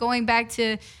 yes, going back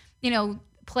to,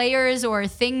 players or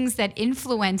things that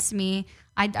influenced me,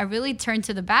 I really turned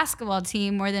to the basketball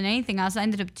team more than anything else. I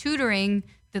ended up tutoring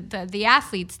the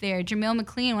athletes there. Jamil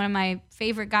McLean, one of my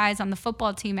favorite guys on the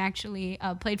football team, actually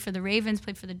played for the Ravens,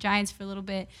 played for the Giants for a little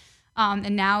bit,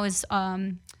 and now is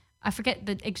I forget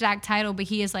the exact title, but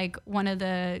he is like one of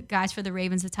the guys for the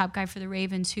Ravens, the top guy for the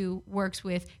Ravens, who works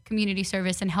with community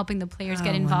service and helping the players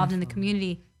get involved in the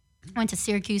community. I went to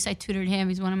Syracuse. I tutored him.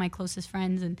 He's one of my closest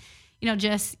friends, and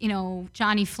just,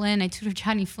 Johnny Flynn. I tutored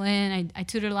Johnny Flynn. I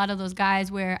tutored a lot of those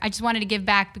guys where I just wanted to give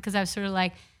back because I was sort of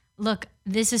like, look,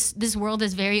 this world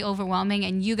is very overwhelming,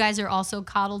 and you guys are also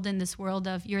coddled in this world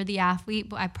of you're the athlete,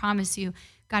 but I promise you,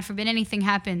 God forbid anything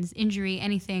happens, injury,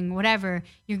 anything, whatever,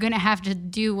 you're going to have to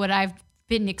do what I've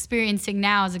been experiencing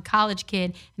now as a college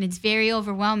kid, and it's very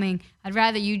overwhelming. I'd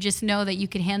rather you just know that you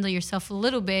can handle yourself a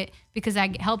little bit because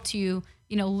I helped you,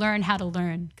 learn how to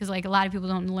learn. Because like a lot of people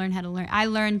don't learn how to learn. I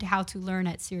learned how to learn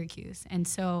at Syracuse, and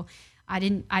so I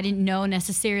didn't know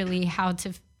necessarily how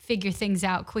to figure things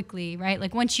out quickly, right?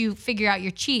 Like once you figure out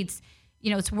your cheats,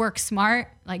 it's work smart.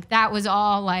 Like that was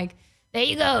all like, there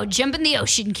you go, jump in the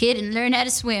ocean, kid, and learn how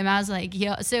to swim. I was like,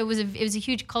 so it was a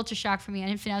huge culture shock for me. I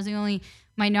didn't think I was the only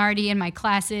minority in my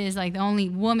classes, like the only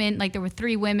woman, like there were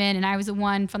 3 women, and I was the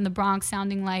one from the Bronx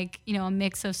sounding like, a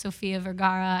mix of Sofia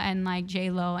Vergara and like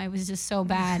J-Lo. It was just so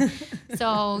bad.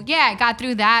 So yeah, I got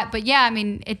through that. But yeah, I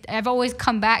mean, I've always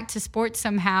come back to sports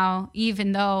somehow,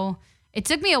 even though it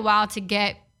took me a while to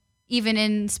get even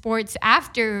in sports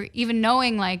after even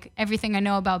knowing like everything I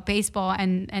know about baseball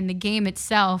and the game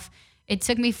itself. It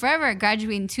took me forever. I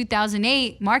graduated in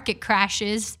 2008. Market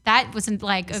crashes. That wasn't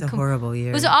like it's a horrible year.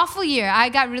 It was an awful year. I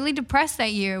got really depressed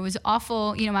that year. It was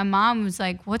awful. My mom was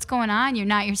like, "What's going on? You're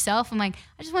not yourself." I'm like,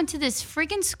 "I just went to this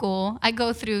freaking school. I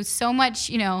go through so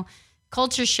much,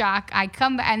 culture shock. I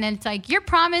come back, and then it's like, you're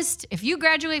promised if you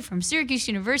graduate from Syracuse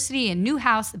University in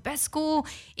Newhouse, the best school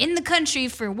in the country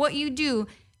for what you do,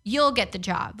 you'll get the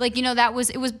job." Like, it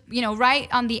was, right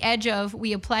on the edge of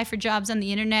we apply for jobs on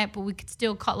the internet, but we could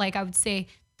still call, like I would say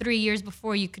 3 years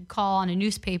before you could call on a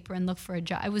newspaper and look for a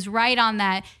job. It was right on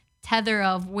that tether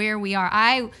of where we are.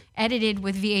 I edited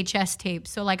with VHS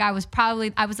tapes. So like I was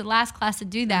the last class to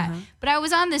do that, but I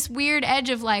was on this weird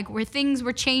edge of like where things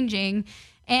were changing.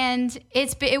 And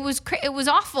it was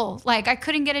awful. Like I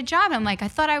couldn't get a job. I'm like, I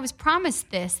thought I was promised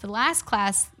this. The last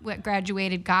class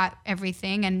graduated got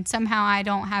everything, and somehow I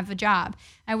don't have a job.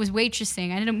 I was waitressing.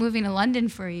 I ended up moving to London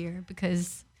for a year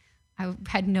because I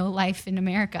had no life in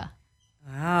America.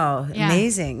 Wow,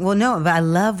 amazing. Well, no, but I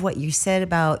love what you said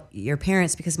about your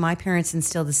parents because my parents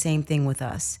instilled the same thing with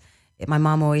us. My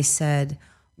mom always said,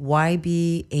 "Why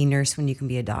be a nurse when you can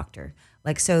be a doctor?"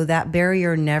 Like, so that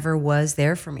barrier never was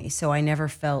there for me. So I never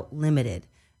felt limited.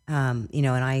 And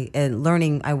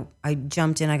I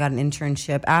jumped in, I got an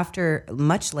internship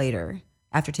much later,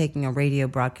 after taking a radio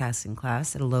broadcasting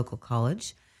class at a local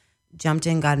college, jumped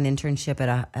in, got an internship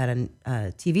at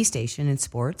a TV station in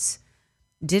sports,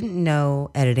 didn't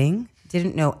know editing,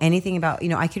 didn't know anything about,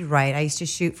 I could write. I used to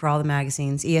shoot for all the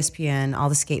magazines, ESPN, all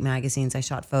the skate magazines. I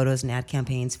shot photos and ad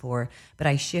campaigns for, but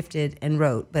I shifted and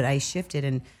wrote,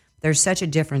 and there's such a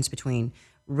difference between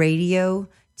radio,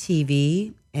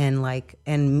 TV, and like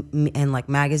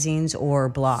magazines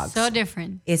or blogs. So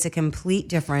different. It's a complete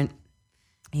different,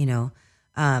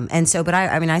 and so, but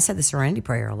I said the Serenity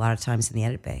Prayer a lot of times in the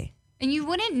edit bay. And you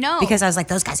wouldn't know. Because I was like,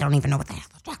 those guys don't even know what the hell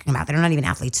they're talking about. They're not even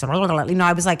athletes. So,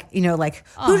 I was like,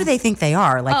 who do they think they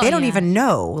are? Like, they don't even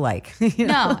know. Like, No. And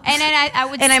then I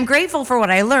would. And I'm grateful for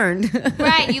what I learned.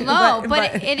 Right, you know.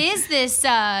 but it is this,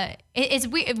 it's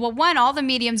weird. Well, one, all the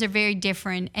mediums are very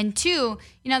different. And two,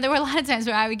 there were a lot of times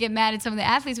where I would get mad at some of the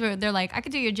athletes where they're like, I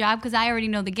could do your job because I already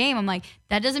know the game. I'm like,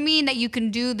 that doesn't mean that you can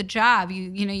do the job.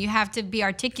 You have to be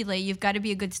articulate. You've got to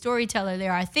be a good storyteller.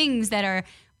 There are things that are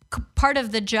part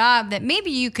of the job that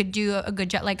maybe you could do a good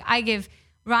job. Like I give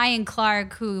Ryan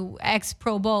Clark, who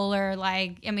ex-Pro Bowler,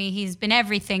 he's been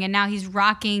everything, and now he's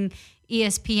rocking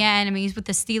ESPN. He's with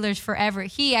the Steelers forever.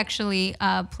 He actually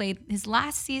played his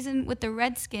last season with the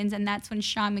Redskins, and that's when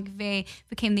Sean McVay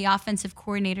became the offensive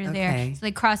coordinator there. So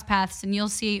they cross paths, and you'll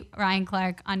see Ryan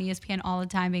Clark on ESPN all the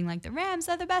time being like, the Rams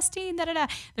are the best team, da-da-da.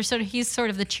 He's sort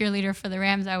of the cheerleader for the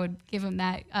Rams. I would give him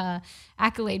that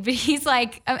accolade. But he's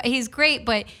like, he's great,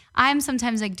 but I'm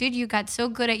sometimes like, dude, you got so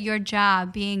good at your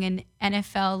job being an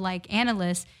NFL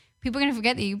analyst, people are going to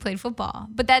forget that you played football.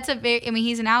 But that's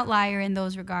he's an outlier in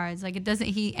those regards. Like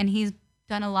he's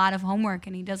done a lot of homework,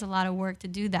 and he does a lot of work to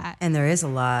do that. And there is a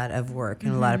lot of work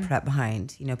and a lot of prep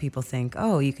behind. People think,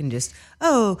 you can just,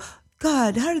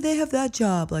 God, how do they have that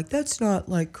job? Like, that's not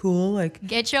cool. Like,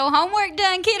 get your homework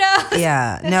done, kiddo.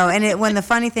 Yeah, no. And when the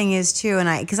funny thing is too,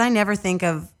 because I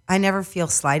never feel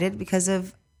slighted because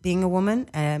of being a woman.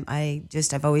 I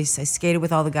skated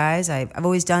with all the guys. I've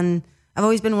always been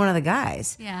one of the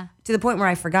guys. Yeah. To the point where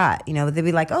I forgot. They'd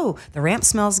be like, "Oh, the ramp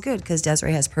smells good because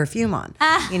Desiree has perfume on."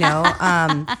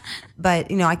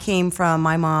 But I came from,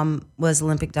 my mom was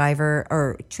Olympic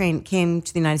diver, came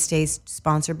to the United States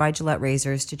sponsored by Gillette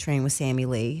razors to train with Sammy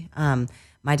Lee.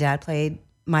 My dad played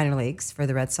minor leagues for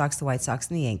the Red Sox, the White Sox,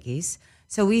 and the Yankees.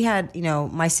 So we had,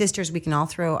 my sisters,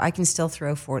 I can still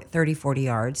throw 30, 40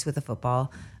 yards with a football.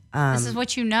 This is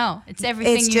what you know. It's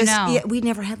everything It's just, you know. we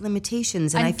never had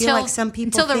limitations. And I feel like some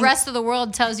people Until the rest of the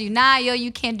world tells you, nah,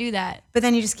 you can't do that. But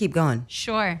then you just keep going.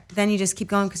 Sure. Then you just keep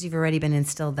going because you've already been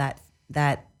instilled that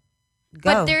go.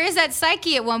 But there is that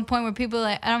psyche at one point where people are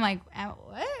like, and I'm like,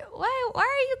 what? Why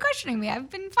are you questioning me? I've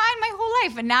been fine my whole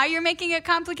life. And now you're making it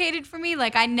complicated for me?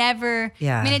 Like I never,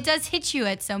 I mean, it does hit you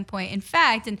at some point. In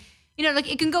fact, and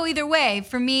like it can go either way.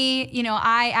 For me,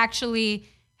 I actually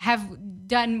have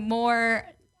done more,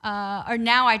 or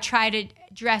now I try to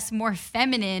dress more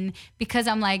feminine because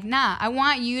I'm like, nah, I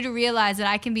want you to realize that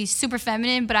I can be super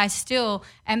feminine, but I still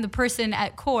am the person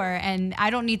at core and I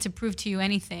don't need to prove to you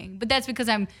anything. But that's because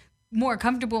I'm more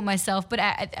comfortable with myself. But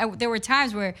there were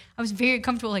times where I was very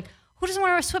comfortable, like, who doesn't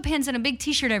want to wear sweatpants and a big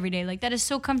t-shirt every day? Like that is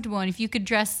so comfortable. And if you could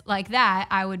dress like that,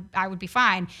 I would be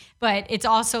fine. But it's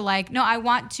also like, no, I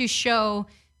want to show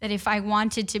that if I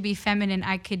wanted to be feminine,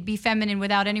 I could be feminine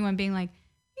without anyone being like,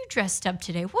 you dressed up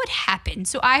today. What happened?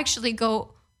 So I actually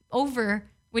go over,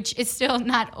 which is still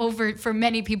not over for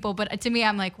many people. But to me,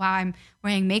 I'm like, wow, I'm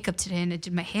wearing makeup today and I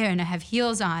did my hair and I have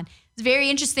heels on. It's very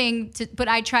interesting, but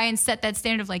I try and set that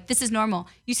standard of like, this is normal.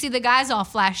 You see the guys all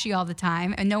flashy all the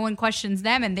time and no one questions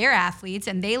them and they're athletes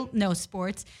and they know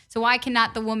sports. So why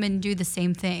cannot the woman do the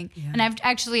same thing? Yeah. And I've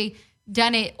actually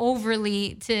done it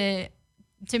overly to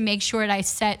make sure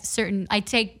that I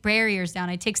take barriers down.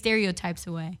 I take stereotypes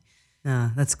away.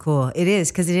 No, that's cool. It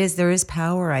is, because there is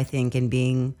power, I think, in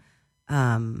being,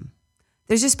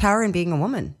 there's just power in being a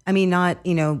woman. I mean, not,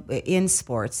 in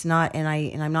sports, and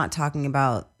I'm not talking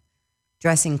about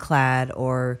dressing clad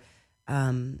or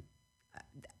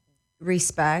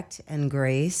respect and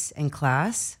grace and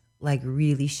class, like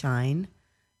really shine.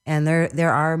 And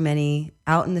there are many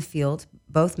out in the field,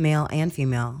 both male and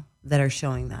female, that are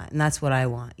showing that, and that's what I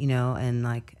want, and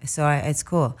like, so it's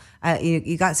cool.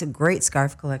 You got some great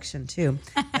scarf collection too.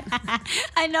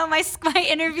 I know my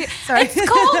interview. Sorry. It's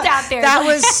cold out there. That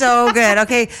was so good.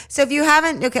 Okay, so if you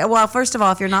haven't, well, first of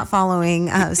all, if you're not following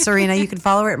Serena, you can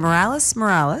follow her at Morales.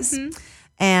 Mm-hmm.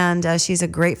 And she's a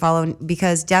great follow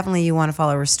because definitely you want to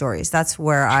follow her stories. That's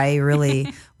where I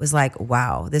really was like,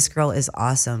 wow, this girl is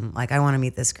awesome. Like I want to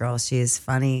meet this girl. She is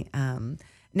funny.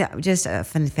 No, just a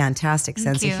fantastic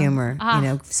sense of humor.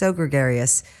 So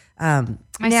gregarious. My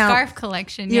scarf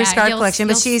collection. Your scarf collection,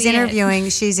 but she's interviewing.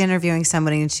 She's interviewing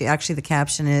somebody, and the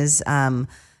caption is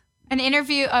an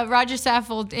interview. Roger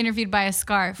Saffold interviewed by a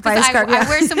scarf. I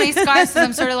wear so many scarves.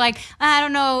 I'm sort of like, I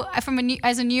don't know.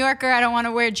 As a New Yorker, I don't want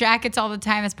to wear jackets all the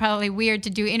time. It's probably weird to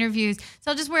do interviews,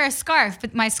 so I'll just wear a scarf.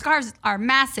 But my scarves are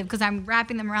massive because I'm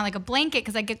wrapping them around like a blanket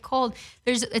because I get cold.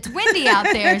 It's windy out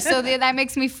there, so that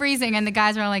makes me freezing. And the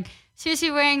guys are like, seriously,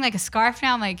 wearing like a scarf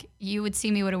now? I'm like, you would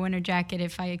see me with a winter jacket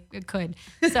if I could.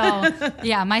 So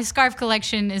yeah, my scarf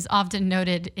collection is often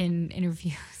noted in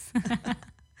interviews.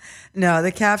 No,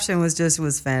 the caption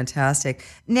was fantastic.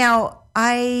 Now,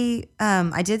 I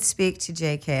did speak to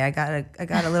JK. I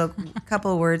got a little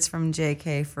couple of words from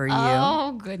JK for you.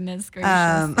 Oh, goodness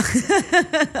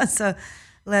gracious. So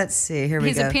let's see. Here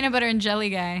we go. He's a peanut butter and jelly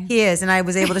guy. He is, and I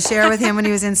was able to share with him when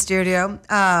he was in studio.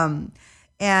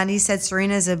 And he said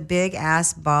Serena's a big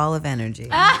ass ball of energy.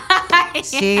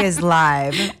 She is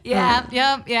live.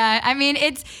 Yeah. I mean,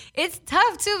 it's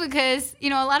tough too because, a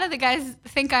lot of the guys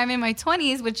think I'm in my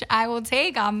 20s, which I will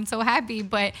take. I'm so happy.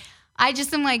 But I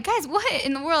just am like, guys, what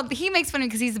in the world? He makes fun of me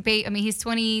because he's a baby. I mean, he's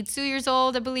 22 years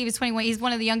old, I believe. He's 21. He's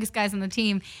one of the youngest guys on the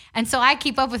team. And so I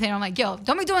keep up with him. I'm like, yo,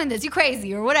 don't be doing this. You're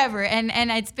crazy or whatever. And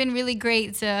it's been really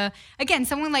great to, again,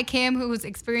 someone like him who was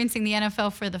experiencing the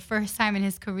NFL for the first time in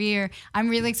his career. I'm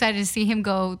really excited to see him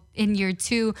go in year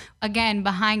 2, again,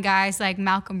 behind guys like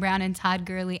Malcolm Brown and Todd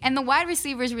Gurley. And the wide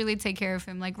receivers really take care of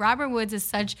him. Like Robert Woods is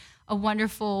such a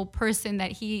wonderful person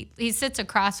that he sits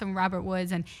across from Robert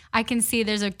Woods, and I can see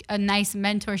there's a nice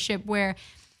mentorship where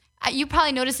you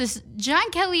probably noticed this.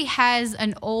 John Kelly has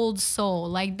an old soul.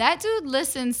 Like that dude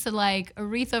listens to like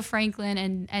Aretha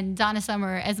Franklin and Donna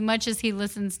Summer as much as he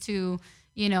listens to,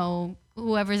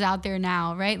 whoever's out there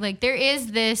now, right? Like there is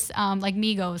this like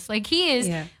Migos. Like he is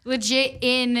legit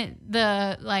in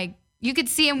the like. You could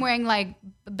see him wearing like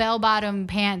bell-bottom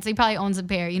pants. He probably owns a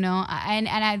pair, and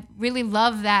I really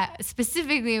love that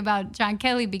specifically about John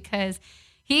Kelly because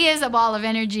he is a ball of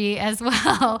energy as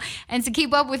well. And to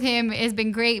keep up with him has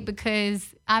been great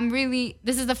because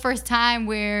this is the first time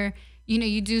where,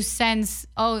 you do sense,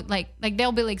 like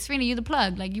they'll be like, Serena, you the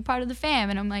plug, like you part of the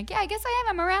fam. And I'm like, yeah, I guess I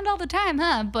am. I'm around all the time,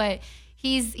 huh? But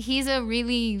he's a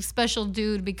really special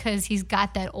dude because he's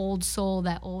got that old soul,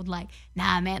 that old like,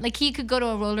 nah, man. Like he could go to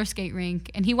a roller skate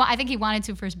rink, and I think he wanted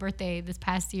to for his birthday this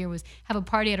past year was have a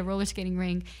party at a roller skating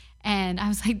rink. And I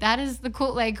was like, that is the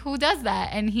cool, like, who does that?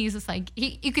 And he's just like,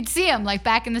 you could see him like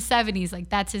back in the 70s, like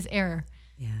that's his era.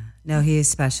 Yeah. No, he is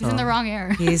special. He's in the wrong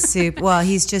era. He's super, well,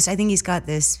 he's just, I think he's got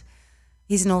this,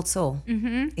 he's an old soul,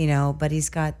 you know, but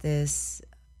he's got this,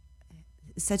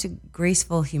 such a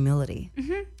graceful humility.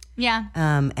 Yeah.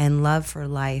 And love for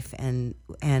life and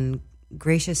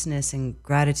graciousness and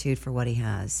gratitude for what he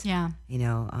has. Yeah. You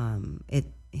know,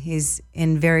 he's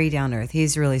very down to earth.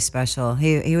 He's really special.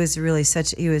 He was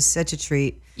such a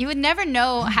treat. You would never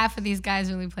know half of these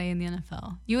guys really play in the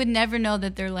NFL. You would never know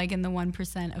that they're like in the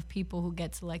 1% of people who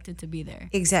get selected to be there.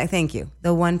 Exactly. Thank you.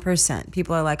 The 1%.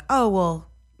 People are like, oh, well,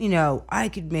 you know, I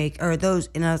could make, or those,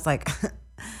 and I was like,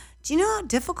 do you know how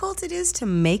difficult it is to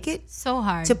make it? So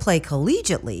hard. To play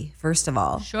collegiately, first of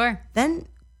all. Sure. Then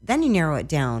you narrow it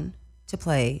down to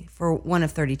play for one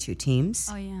of 32 teams.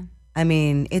 Oh, yeah. I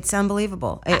mean, it's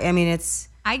unbelievable. I mean, it's...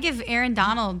 I give Aaron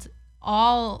Donald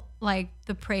all, like,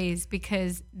 the praise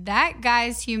because that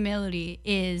guy's humility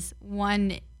is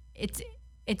one...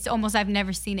 It's almost... I've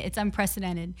never seen it. It's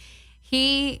unprecedented.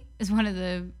 He is one of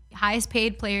the highest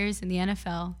paid players in the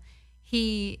NFL.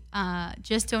 He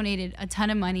just donated a ton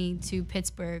of money to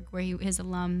Pittsburgh, where his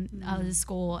alum, his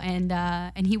school,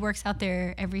 and he works out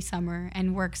there every summer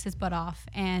and works his butt off.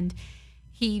 And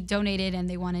he donated, and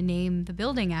they want to name the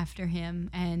building after him.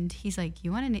 And he's like,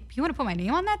 "You want to put my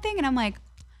name on that thing?" And I'm like,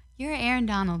 "You're Aaron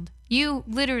Donald. You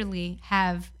literally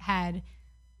have had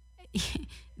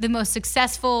the most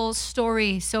successful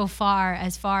story so far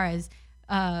as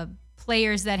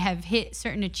players that have hit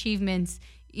certain achievements."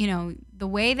 You know, the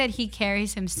way that he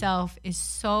carries himself is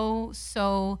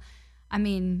so, I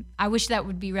mean, I wish that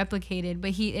would be replicated,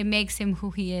 but it makes him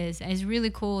who he is. And it's really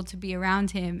cool to be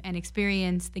around him and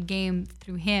experience the game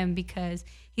through him because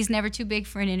he's never too big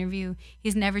for an interview.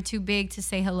 He's never too big to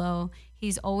say hello.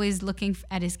 He's always looking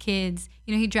at his kids.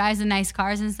 You know, he drives the nice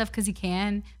cars and stuff because he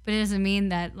can, but it doesn't mean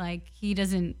that, like,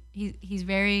 he's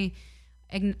very...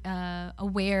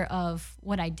 aware of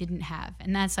what I didn't have,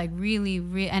 and that's like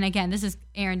really. And again, this is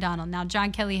Aaron Donald. Now,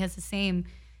 John Kelly has the same,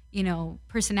 you know,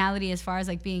 personality as far as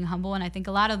like being humble, and I think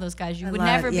a lot of those guys you would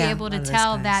never be able to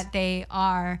tell that they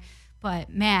are. But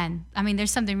man, I mean,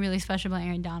 there's something really special about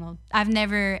Aaron Donald. I've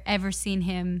never ever seen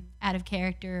him out of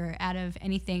character or out of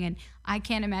anything, and I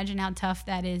can't imagine how tough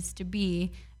that is to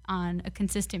be on a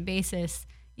consistent basis.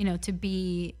 You know, to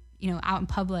be, you know, out in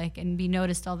public and be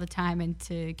noticed all the time and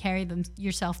to carry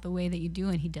yourself the way that you do,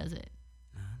 and he does it.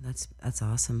 That's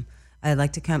awesome. I'd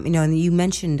like to come, you know, and you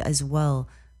mentioned as well,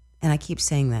 and I keep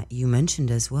saying that, you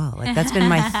mentioned as well. Like that's been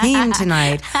my theme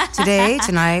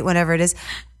tonight, whatever it is.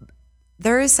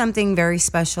 There is something very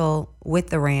special with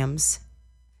the Rams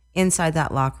inside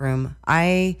that locker room.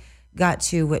 I got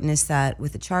to witness that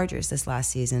with the Chargers this last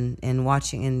season and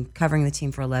watching and covering the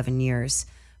team for 11 years.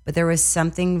 But there was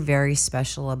something very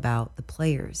special about the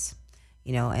players,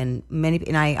 you know, and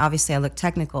I look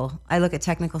technical. I look at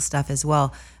technical stuff as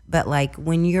well. But like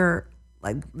when you're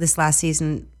like this last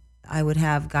season, I would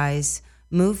have guys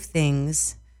move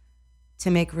things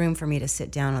to make room for me to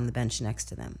sit down on the bench next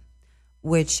to them,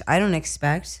 which I don't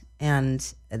expect. And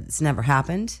it's never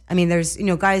happened. I mean, there's, you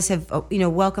know, guys have, you know,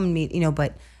 welcomed me, you know,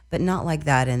 but not like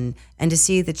that. And to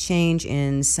see the change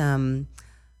in some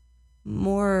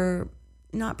more,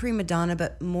 not prima donna,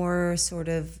 but more sort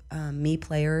of me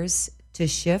players to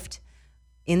shift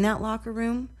in that locker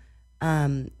room.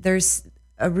 It's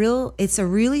a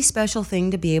really special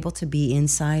thing to be able to be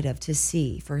inside of, to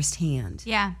see firsthand.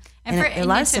 Yeah. And a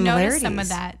lot of similarities. Notice some of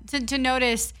that, to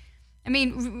notice, I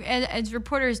mean, as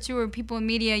reporters too, or people in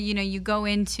media, you know, you go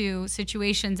into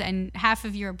situations and half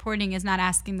of your reporting is not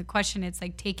asking the question. It's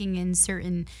like taking in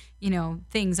certain, you know,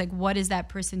 things like, what is that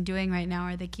person doing right now?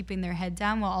 Are they keeping their head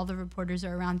down while all the reporters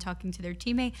are around talking to their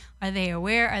teammate? Are they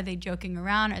aware? Are they joking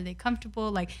around? Are they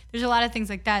comfortable? Like, there's a lot of things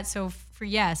like that. So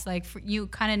you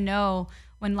kind of know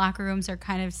when locker rooms are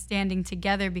kind of standing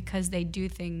together because they do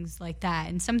things like that.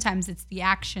 And sometimes it's the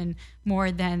action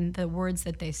more than the words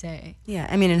that they say. Yeah,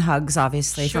 I mean, in hugs,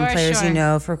 obviously, from players you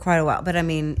know for quite a while. But I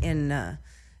mean,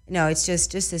 it's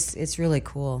just this, it's really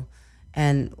cool.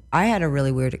 And I had a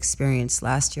really weird experience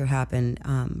last year happen.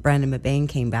 Brandon McBain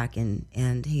came back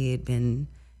and he had been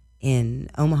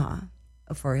in Omaha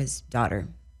for his daughter.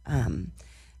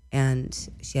 And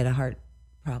she had a heart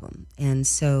problem. And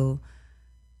so...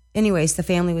 anyways, the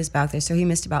family was back there, so he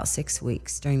missed about 6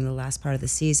 weeks during the last part of the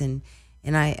season.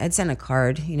 And I'd sent a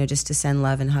card, you know, just to send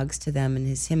love and hugs to them and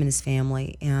him and his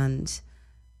family. And,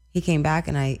 he came back,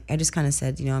 and I just kind of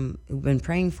said, I've been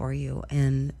praying for you.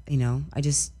 And, I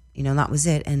just, that was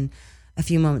it. And a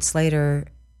few moments later,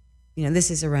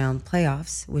 this is around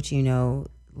playoffs, which,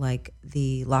 like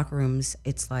the locker rooms,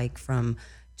 it's like from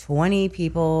 20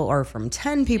 people or from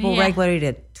 10 people regularly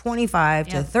to 25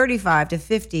 to 35 to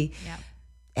 50. Yep.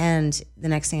 And the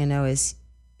next thing I know is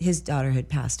his daughter had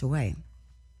passed away.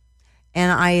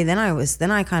 And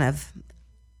I kind of,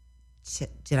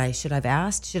 should I've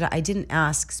asked? I didn't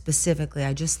ask specifically.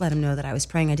 I just let him know that I was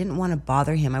praying. I didn't want to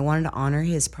bother him. I wanted to honor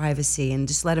his privacy and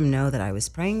just let him know that I was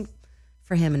praying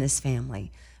for him and his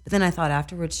family. But then I thought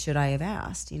afterwards, should I have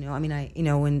asked?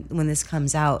 When this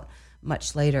comes out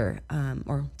much later,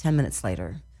 or 10 minutes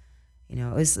later,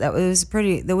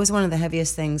 that was one of the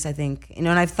heaviest things, I think, and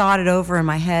I've thought it over in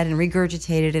my head and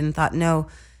regurgitated it and thought, no,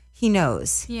 he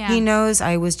knows. Yeah. He knows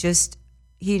I was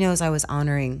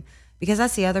honoring, because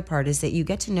that's the other part, is that you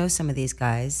get to know some of these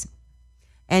guys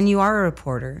and you are a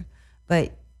reporter,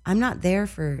 but I'm not there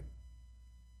to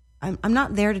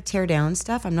tear down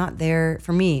stuff. I'm not there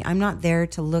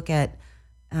to look at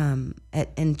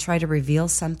and try to reveal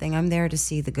something. I'm there to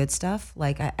see the good stuff.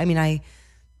 Like,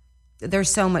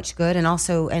 there's so much good,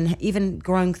 and even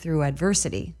growing through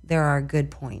adversity, there are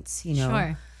good points, Sure.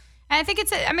 And I think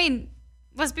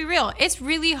let's be real. It's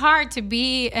really hard to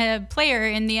be a player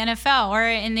in the NFL or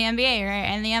in the NBA or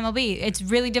in the MLB. It's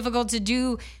really difficult to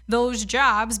do those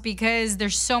jobs because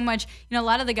there's so much, a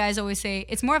lot of the guys always say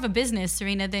it's more of a business,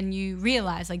 Serena, than you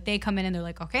realize. Like, they come in and they're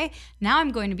like, okay, now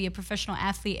I'm going to be a professional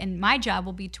athlete and my job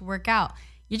will be to work out.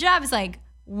 Your job is like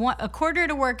a quarter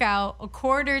to work out, a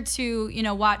quarter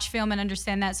to, watch film and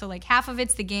understand that. So like half of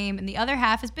it's the game and the other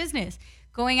half is business.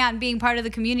 Going out and being part of the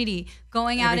community,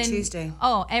 every Tuesday.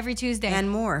 Oh, every Tuesday. And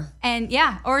more. And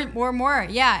or more.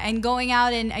 Yeah. And going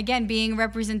out and, again, being a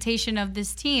representation of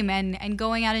this team and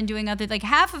going out and doing other, like,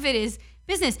 half of it is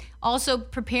business. Also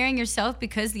preparing yourself,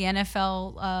 because the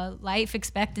NFL life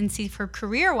expectancy for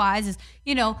career-wise is,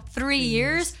 3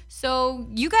 years. So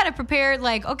you got to prepare,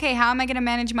 like, okay, how am I going to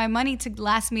manage my money to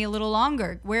last me a little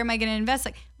longer? Where am I going to invest?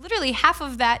 Like, literally half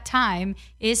of that time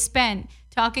is spent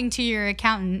talking to your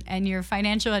accountant and your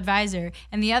financial advisor,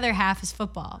 and the other half is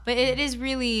football. But it is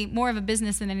really more of a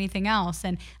business than anything else.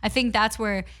 And I think that's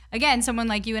where, again, someone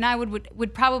like you and I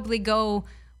would probably go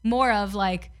more of,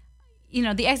 like,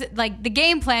 the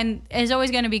game plan is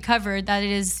always going to be covered. That it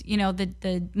is,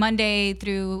 the Monday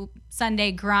through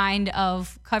Sunday grind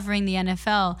of covering the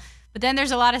NFL. But then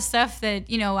there's a lot of stuff that,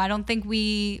 I don't think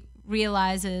we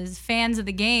realize as fans of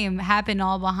the game happen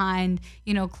all behind,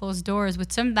 closed doors,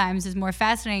 which sometimes is more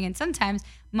fascinating and sometimes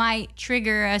might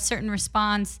trigger a certain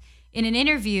response in an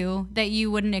interview that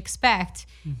you wouldn't expect.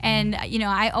 Mm-hmm. And,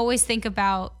 I always think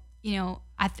about,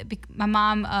 my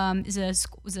mom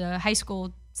was a high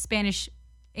school Spanish,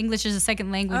 English as a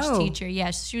second language teacher.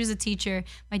 Yes, she was a teacher.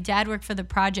 My dad worked for the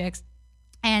projects.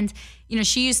 And,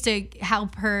 she used to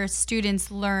help her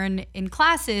students learn in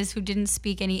classes who didn't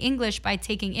speak any English by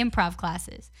taking improv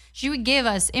classes. She would give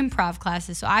us improv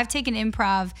classes. So I've taken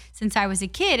improv since I was a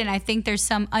kid, and I think there's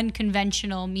some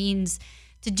unconventional means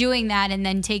to doing that, and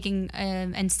then taking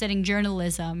and studying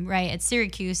journalism, right, at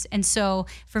Syracuse. And so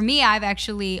for me, I've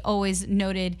actually always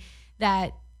noted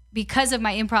that because of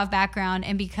my improv background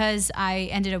and because I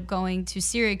ended up going to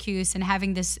Syracuse and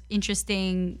having this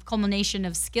interesting culmination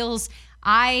of skills,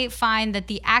 I find that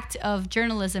the act of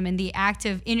journalism and the act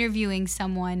of interviewing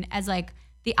someone as like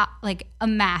a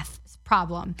math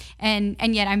problem,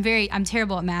 and yet I'm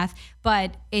terrible at math,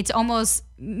 but it's almost,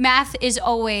 math is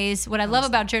always, what I love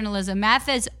about journalism, math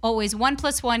is always 1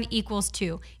 + 1 =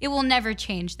 2. It will never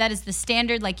change. That is the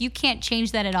standard. Like, you can't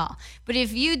change that at all. But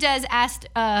if you, Des, asked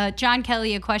John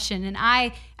Kelly a question, and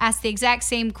I asked the exact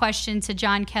same question to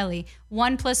John Kelly,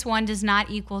 1 + 1 does not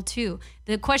equal 2.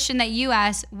 The question that you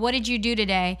asked, what did you do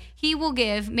today? He will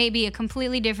give maybe a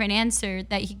completely different answer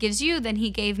that he gives you than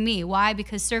he gave me. Why?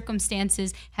 Because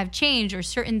circumstances have changed, or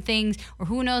certain things, or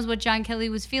who knows what John Kelly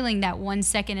was feeling that 1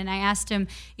 second. And I asked him,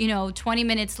 20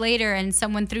 minutes later, and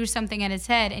someone threw something at his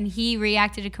head and he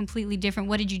reacted a completely different,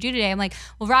 what did you do today? I'm like,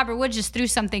 well, Robert Wood just threw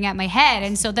something at my head.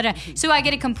 And so I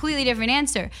get a completely different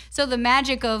answer. So the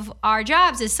magic of our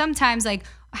jobs is sometimes like,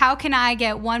 how can I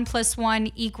get 1 +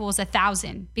 1 =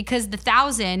 1,000? Because the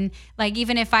 1,000, like,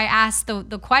 even if I ask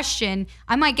the question,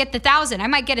 I might get the 1,000. I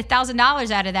might get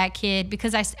 $1,000 out of that kid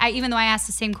because I even though I asked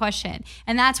the same question.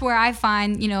 And that's where I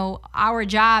find, our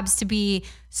jobs to be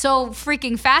so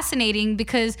freaking fascinating,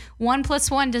 because 1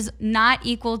 + 1 does not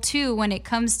equal 2 when it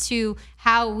comes to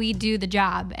how we do the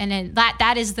job. And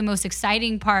that is the most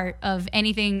exciting part of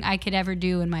anything I could ever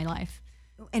do in my life.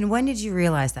 And when did you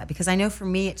realize that? Because I know for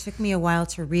me, it took me a while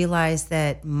to realize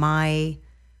that my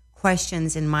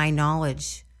questions in my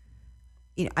knowledge,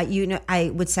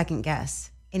 I would second guess.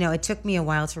 It took me a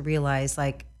while to realize,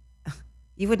 like,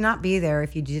 you would not be there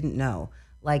if you didn't know.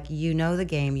 Like, the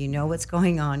game, what's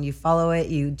going on, you follow it,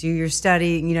 you do your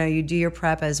study, you do your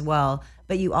prep as well,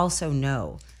 but you also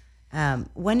know.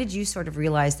 When did you sort of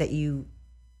realize that I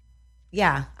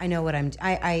know what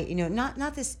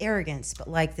not this arrogance, but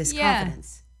like this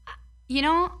confidence?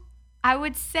 I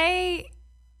would say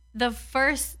the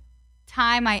first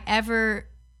time I ever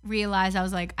realized, I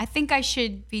was like, I think I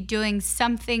should be doing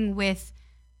something with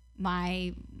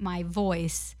my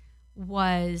voice,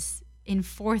 was in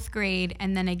 4th grade.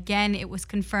 And then again, it was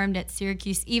confirmed at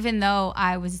Syracuse. Even though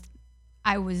I was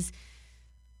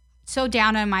so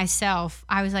down on myself,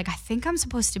 I was like, I think I'm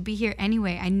supposed to be here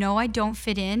anyway. I know I don't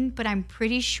fit in, but I'm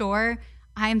pretty sure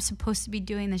I am supposed to be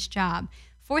doing this job.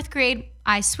 4th grade,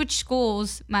 I switched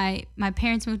schools. My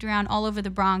parents moved around all over the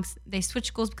Bronx. They switched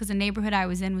schools because the neighborhood I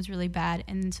was in was really bad.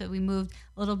 And so we moved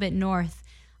a little bit north,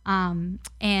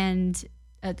 North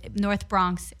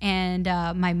Bronx. And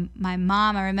my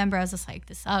mom, I remember, I was just like,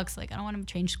 this sucks. Like, I don't want to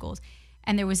change schools.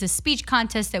 And there was a speech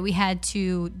contest that we had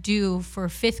to do for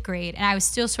 5th grade. And I was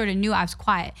still sort of new. I was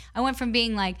quiet. I went from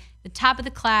being like the top of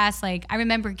the class. Like, I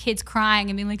remember kids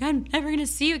crying and being like, I'm never going to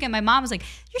see you again. My mom was like,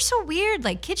 you're so weird.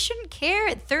 Like, kids shouldn't care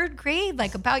at 3rd grade,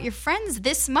 like, about your friends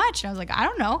this much. And I was like, I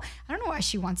don't know why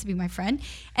she wants to be my friend.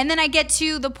 And then I get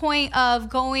to the point of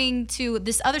going to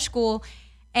this other school,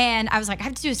 and I was like, I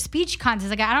have to do a speech contest.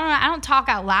 Like, I don't talk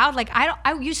out loud. Like,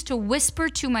 I used to whisper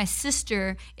to my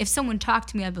sister if someone talked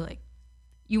to me. I'd be like,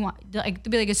 you want, like, to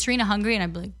be like, is Serena hungry? And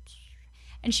I'd be like,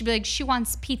 and she'd be like, she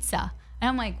wants pizza. And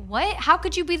I'm like, what? How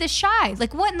could you be this shy?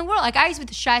 Like, what in the world? Like, I used to be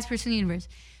the shyest person in the universe.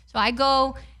 So I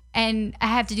go and I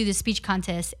have to do this speech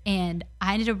contest, and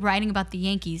I ended up writing about the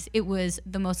Yankees. It was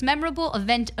the most memorable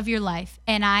event of your life.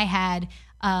 And I had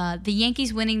the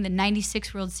Yankees winning the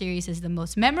 96 World Series is the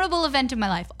most memorable event of my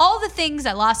life. All the things,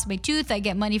 I lost my tooth, I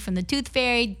get money from the tooth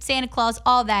fairy, Santa Claus,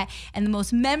 all that. And the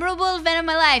most memorable event of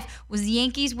my life was the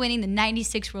Yankees winning the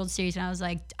 96 World Series. And I was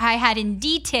like, I had in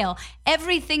detail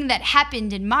everything that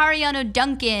happened in Mariano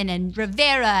Duncan and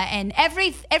Rivera and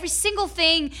every single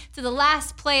thing to the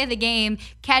last play of the game,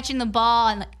 catching the ball,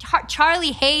 and like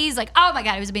Charlie Hayes, like, oh my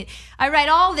God, it was amazing. I write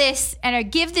all this and I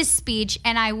give this speech,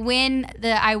 and I win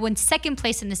 2nd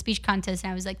place in the speech contest.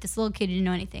 And I was like this little kid who didn't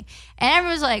know anything, and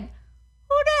everyone was like,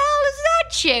 who the hell is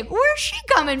that chick? Where's she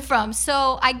coming from?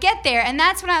 So I get there, and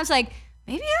that's when I was like,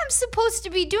 maybe I'm supposed to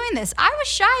be doing this. I was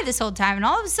shy this whole time, and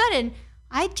all of a sudden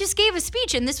I just gave a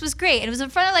speech, and this was great. And it was in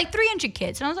front of like 300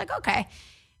 kids, and I was like, okay.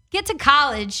 Get to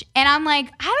college, and I'm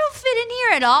like, I don't fit in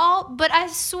here at all, but I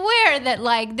swear that,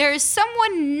 like, there is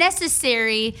someone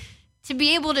necessary to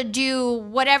be able to do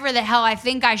whatever the hell I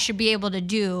think I should be able to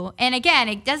do. And again,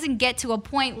 it doesn't get to a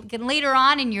point later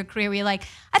on in your career where you're like,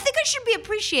 I think I should be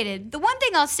appreciated. The one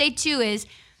thing I'll say too is,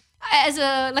 as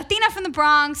a Latina from the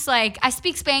Bronx, like, I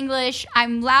speak Spanglish,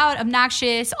 I'm loud,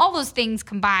 obnoxious, all those things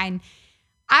combined.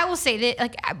 I will say that,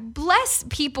 like, bless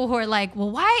people who are like,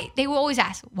 well, why? They will always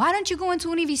ask, why don't you go into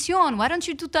Univision? Why don't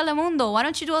you do Telemundo? Why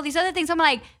don't you do all these other things? I'm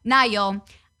like, nah, yo,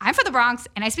 I'm from the Bronx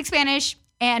and I speak Spanish.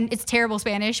 And it's terrible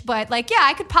Spanish, but like, yeah,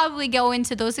 I could probably go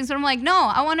into those things. But I'm like, no,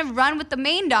 I want to run with the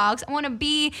main dogs. I want to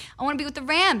be with the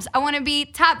Rams. I want to be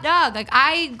top dog. Like,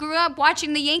 I grew up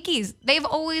watching the Yankees. They've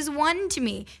always won to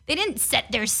me. They didn't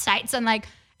set their sights on like,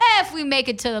 if we make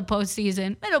it to the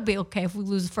postseason, it'll be okay if we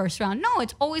lose the first round. No,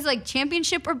 it's always like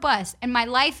championship or bust. And my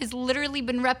life has literally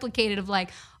been replicated of like,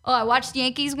 oh, I watched the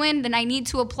Yankees win, then I need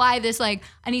to apply this, like,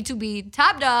 I need to be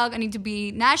top dog, I need to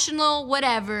be national,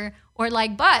 whatever, or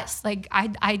like bust. Like,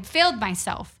 I failed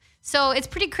myself. So it's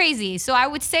pretty crazy. So I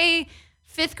would say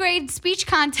 5th grade speech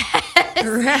contest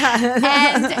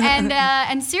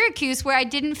and Syracuse, where I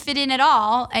didn't fit in at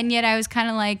all. And yet I was kind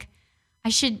of like, I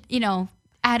should,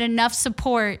 add enough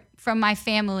support from my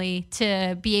family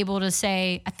to be able to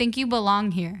say, I think you belong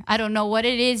here. I don't know what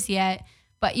it is yet,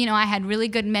 but, I had really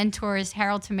good mentors,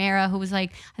 Harold Tamara, who was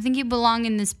like, I think you belong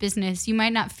in this business. You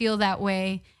might not feel that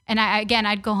way. And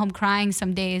I'd go home crying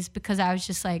some days because I was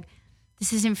just like,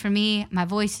 this isn't for me. My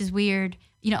voice is weird.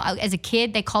 As a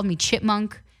kid, they called me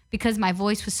Chipmunk because my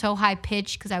voice was so high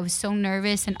pitched because I was so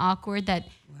nervous and awkward that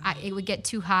it would get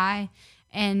too high.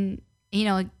 And,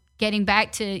 getting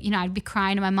back to, I'd be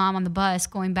crying to my mom on the bus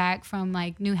going back from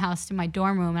like Newhouse to my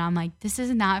dorm room. And I'm like, this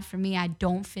is not for me. I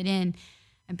don't fit in.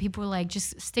 And people were like,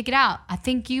 just stick it out. I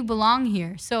think you belong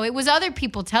here. So it was other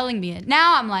people telling me it.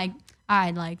 Now I'm like, all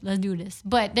right, like, let's do this.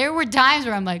 But there were times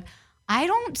where I'm like, I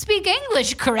don't speak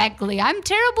English correctly. I'm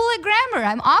terrible at grammar.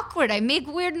 I'm awkward. I make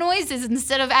weird noises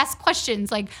instead of ask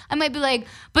questions. Like I might be like,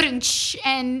 "Ba-dum-tsh,"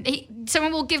 and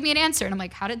someone will give me an answer, and I'm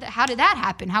like, how did that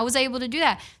happen? How was I able to do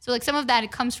that? So like some of that,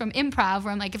 it comes from improv,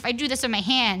 where I'm like, if I do this with my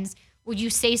hands, would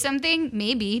you say something?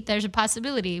 Maybe there's a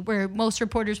possibility where most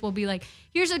reporters will be like,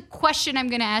 here's a question I'm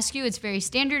going to ask you. It's very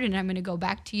standard and I'm going to go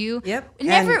back to you. Yep. We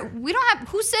don't have,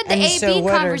 who said the AP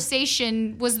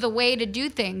conversation was the way to do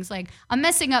things? Like I'm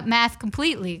messing up math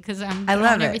completely because I'm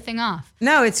throwing everything off.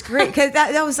 No, it's great. Because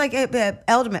that was like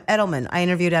Edelman. I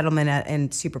interviewed Edelman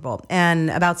in Super Bowl and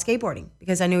about skateboarding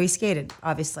because I knew he skated,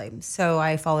 obviously. So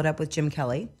I followed up with Jim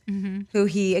Kelly, who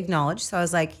he acknowledged. So I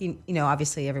was like,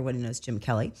 obviously everyone knows Jim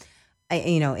Kelly.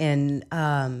 And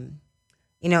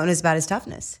it was about his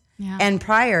toughness. Yeah. And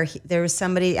prior, there was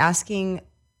somebody asking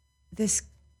this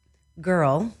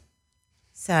girl,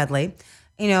 sadly,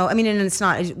 and it's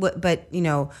not, but,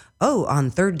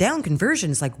 on third down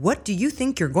conversions, like, what do you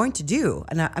think you're going to do?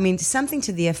 And something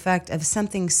to the effect of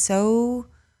something so,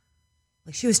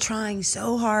 like she was trying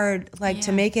so hard,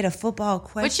 to make it a football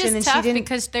question. Which is and tough she didn't,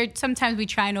 because sometimes we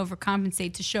try and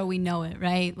overcompensate to show we know it,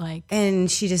 right? And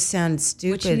she just sounded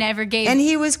stupid. Which never gave. And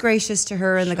he was gracious to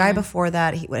her. And the guy before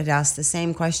that, he would ask the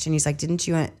same question. He's like,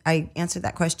 I answered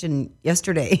that question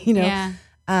yesterday, Yeah.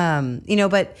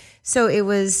 But so it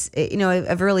was,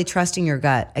 of really trusting your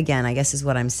gut. Again, I guess is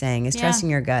what I'm saying, is trusting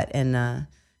your gut and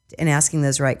asking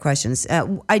those right questions.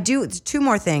 I do two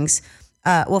more things.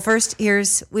 First,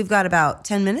 we've got about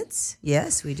 10 minutes.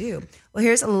 Yes, we do. Well,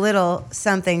 here's a little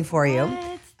something for you.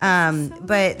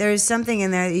 But there's something in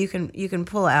there that you can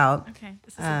pull out. Okay,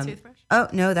 this is a toothbrush? Oh,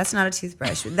 no, that's not a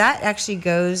toothbrush. That actually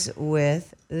goes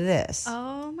with this.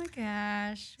 Oh, my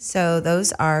gosh. So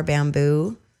those are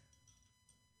bamboo.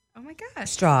 Oh, my gosh.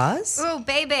 Straws. Oh,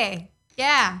 baby.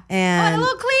 Yeah. And a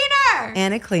little cleaner.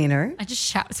 And a cleaner. I just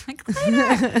shouted, my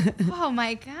cleaner. Oh,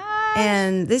 my gosh.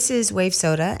 And this is Wave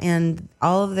Soda, and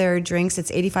all of their drinks, it's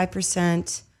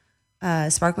 85%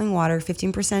 sparkling water,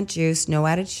 15% juice, no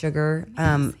added sugar,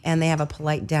 and they have a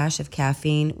polite dash of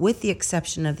caffeine, with the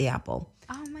exception of the apple.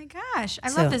 Oh my gosh,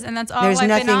 I love this, and that's all I've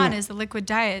been on is the liquid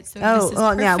diet. So this is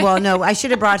perfect. Yeah. Well, no, I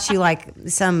should have brought you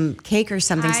some cake or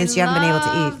something since you haven't been able to eat.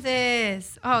 I love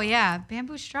this. Oh yeah,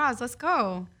 bamboo straws. Let's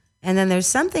go. And then there's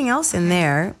something else in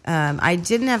there. I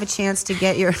didn't have a chance to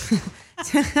get your.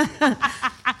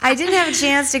 I didn't have a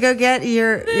chance to go get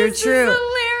your true.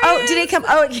 Oh, did it come?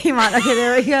 Oh, it came on. Okay,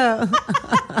 there we go.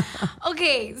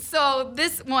 Okay, so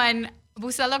this one,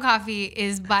 Bustelo coffee,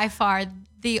 is by far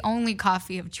the only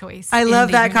coffee of choice. I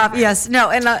love that coffee. Yes. No.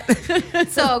 And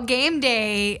so game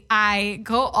day, I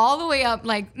go all the way up.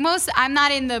 I'm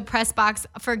not in the press box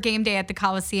for game day at the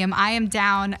Coliseum. I am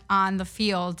down on the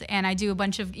field, and I do a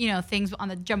bunch of things on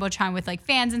the jumbotron with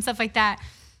fans and stuff like that.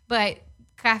 But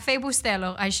Café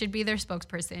Bustelo, I should be their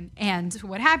spokesperson. And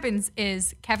what happens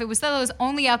is Café Bustelo is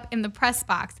only up in the press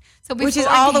box. So which is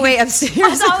all the way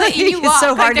upstairs. It's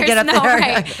so hard to get up there.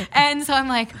 Right. And so I'm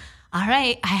like, all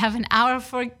right, I have an hour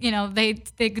for, they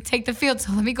take the field.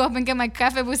 So let me go up and get my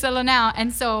Café Bustelo now.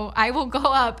 And so I will go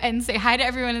up and say hi to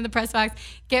everyone in the press box,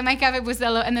 get my Café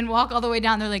Bustelo, and then walk all the way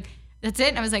down. They're like, that's it?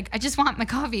 And I was like, I just want my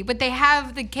coffee. But they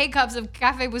have the K-Cups of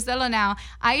Café Bustelo now.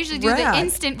 I usually do the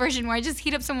instant version where I just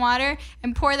heat up some water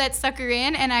and pour that sucker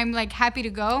in, and I'm happy to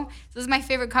go. So this is my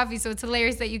favorite coffee. So it's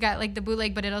hilarious that you got the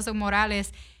bootleg, but it also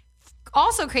Morales.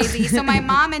 Also crazy. So my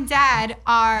mom and dad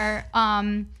are,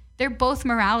 they're both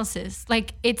Moraleses.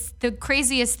 It's the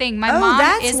craziest thing. My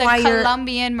mom is a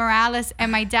Colombian Morales,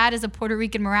 and my dad is a Puerto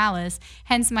Rican Morales.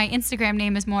 Hence my Instagram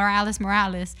name is Morales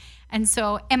Morales. And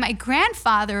my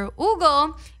grandfather,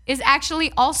 Hugo, is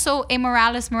actually also a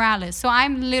Morales Morales. So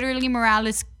I'm literally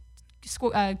Morales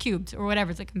cubed or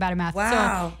whatever. It's I'm bad at math.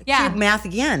 Wow. So, yeah. Cube math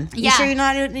again. Yeah. You sure you're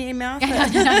not in math?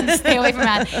 No, stay away from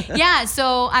math. Yeah,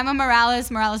 so I'm a Morales,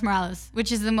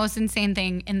 which is the most insane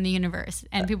thing in the universe.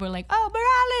 And people are like, oh,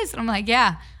 Morales. And I'm like,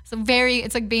 yeah. So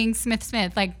it's like being Smith,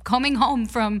 coming home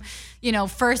from,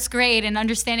 first grade and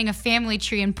understanding a family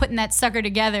tree and putting that sucker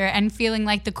together and feeling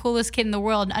like the coolest kid in the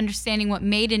world and understanding what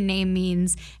maiden name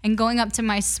means and going up to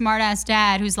my smart ass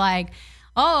dad who's like,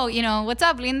 oh, what's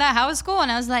up, Linda? How was school?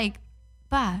 And I was like,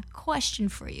 "Pa, question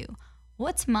for you.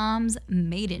 What's mom's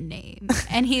maiden name?"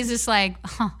 And he's just like,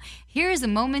 here's a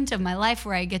moment of my life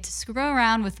where I get to screw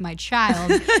around with my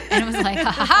child. And it was like,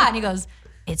 ha ha ha. And he goes,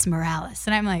 it's Morales.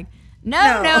 And I'm like,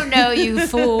 no, you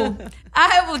fool.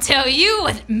 I will tell you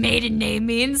what maiden name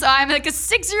means. So I'm like a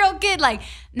 6-year-old kid,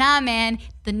 nah, man,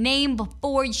 the name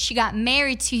before she got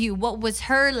married to you, what was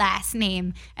her last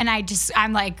name? And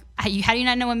I'm like, how do you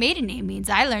not know what maiden name means?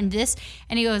 I learned this.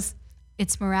 And he goes,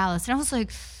 it's Morales. And I was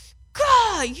like,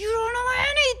 God, you don't know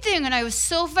anything. And I was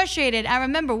so frustrated. I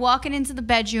remember walking into the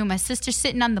bedroom, my sister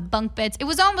sitting on the bunk beds. It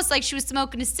was almost like she was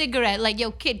smoking a cigarette. Like,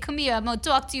 yo, kid, come here. I'm going to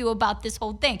talk to you about this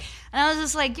whole thing. And I was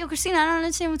just like, yo, Christina, I don't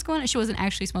understand what's going on. She wasn't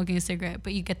actually smoking a cigarette,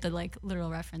 but you get the, like, literal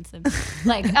reference of,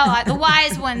 like, the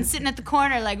wise one sitting at the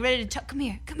corner, like, ready to talk. Come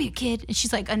here, kid. And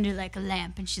she's, like, under, like, a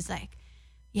lamp. And she's like,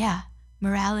 yeah,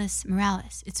 Morales.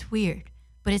 It's weird.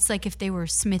 But it's like if they were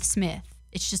Smith.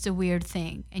 It's just a weird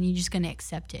thing, and you're just going to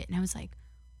accept it. And I was like,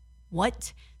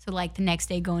 what? So, like, the next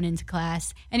day going into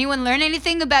class, anyone learn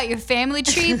anything about your family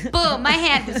tree? Boom, my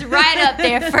hand was right up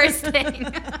there first thing.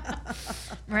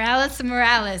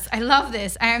 Morales. I love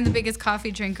this. I am the biggest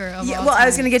coffee drinker of all time. I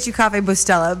was going to get you Cafe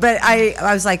Bustelo, but I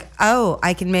was like, oh,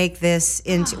 I can make this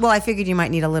into, well, I figured you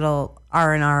might need a little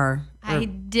R&R. I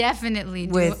definitely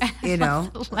do. With, you know.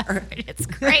 It's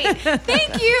great.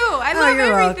 Thank you. I love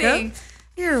everything. Welcome.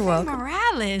 You're welcome.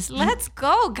 Morales, let's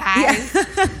go, guys. Yeah.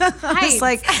 It's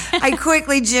like I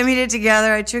quickly jimmied it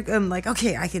together. I'm like,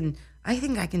 okay, I think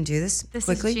I can do this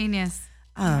quickly. Is genius.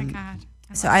 Oh my God.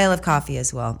 I love coffee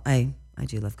as well. I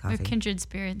do love coffee. We're kindred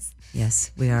spirits.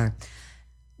 Yes, we are.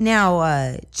 Now,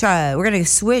 we're going to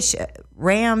switch.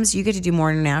 Rams, you get to do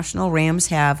more international. Rams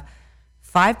have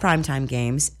 5 primetime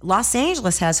games. Los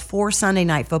Angeles has 4 Sunday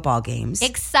night football games.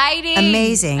 Exciting.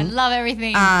 Amazing. I love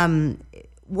everything.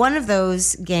 One of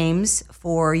those games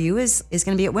for you is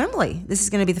going to be at Wembley. This is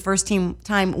going to be the first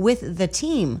time with the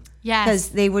team. Yes. Because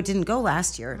they didn't go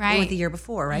last year. Right. They went the year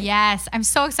before, right? Yes. I'm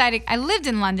so excited. I lived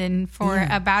in London for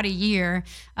about a year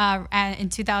in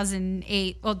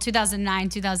 2008, 2009,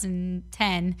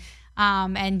 2010.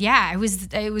 And yeah, it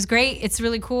was great. It's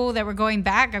really cool that we're going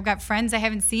back. I've got friends I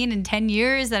haven't seen in 10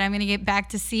 years that I'm going to get back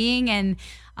to seeing. And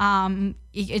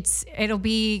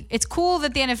it's cool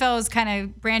that the NFL is kind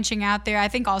of branching out there. I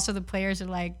think also the players are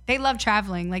like, they love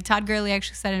traveling. Like Todd Gurley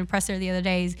actually said in a presser the other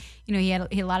day, he had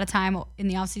a lot of time in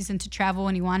the offseason to travel,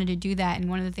 and he wanted to do that. And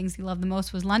one of the things he loved the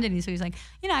most was London. So he's like,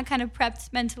 I kind of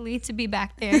prepped mentally to be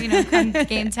back there, come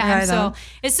game time. Right so on.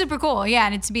 It's super cool.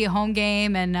 Yeah. And to be a home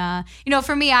game. And,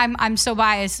 for me, I'm so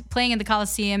biased playing in the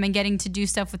Coliseum and getting to do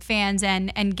stuff with fans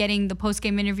and getting the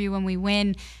post-game interview when we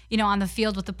win, on the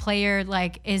field with the player,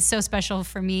 like, is so special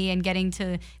for me, and getting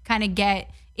to kind of get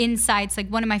insights. Like,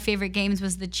 one of my favorite games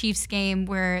was the Chiefs game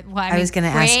where I was going to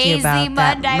ask you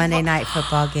about that Monday night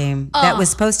football game that was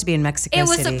supposed to be in Mexico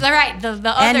City. It was right. The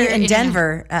other and in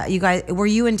Denver. You guys, were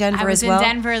you in Denver as well? I was in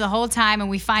Denver the whole time, and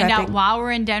we find out while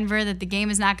we're in Denver that the game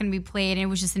is not going to be played. And it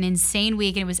was just an insane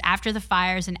week, and it was after the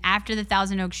fires and after the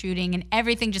Thousand Oaks shooting, and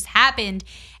everything just happened.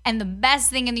 And the best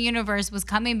thing in the universe was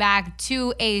coming back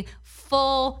to a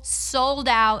full, sold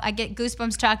out, I get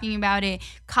goosebumps talking about it,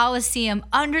 Coliseum,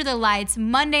 under the lights,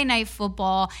 Monday Night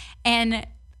Football, and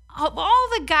all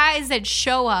the guys that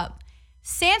show up.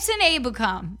 Samson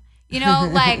Ebukam,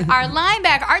 like our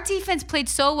linebacker, our defense played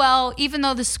so well, even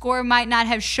though the score might not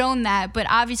have shown that, but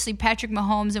obviously Patrick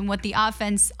Mahomes and what the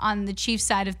offense on the Chiefs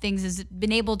side of things has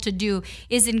been able to do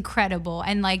is incredible.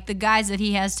 And like the guys that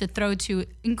he has to throw to,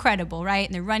 incredible, right?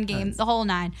 And the run game, the whole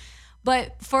 9.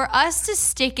 But for us to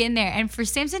stick in there and for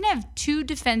Samson to have 2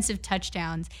 defensive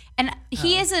touchdowns, and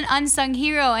he is an unsung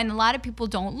hero, and a lot of people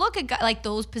don't look at like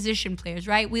those position players,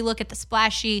 right? We look at the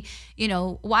splashy,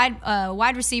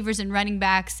 wide receivers and running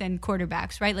backs and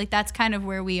quarterbacks, right? Like that's kind of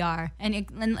where we are. And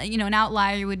an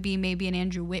outlier would be maybe an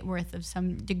Andrew Whitworth of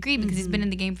some degree because he's been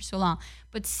in the game for so long.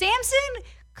 But Samson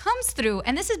comes through,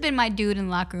 and this has been my dude in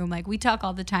the locker room. Like, we talk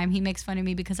all the time. He makes fun of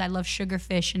me because I love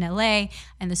sugarfish in LA,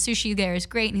 and the sushi there is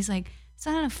great. And he's like, it's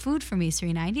not enough food for me,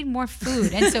 Serena. I need more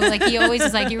food. And so, like, he always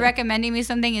is like, you're recommending me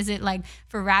something? Is it, like,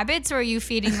 for rabbits, or are you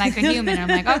feeding like a human?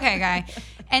 And I'm like, okay, guy.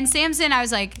 And Samson, I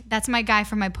was like, that's my guy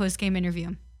for my post-game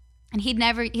interview. And he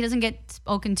doesn't get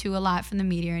spoken to a lot from the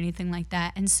media or anything like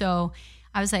that. And so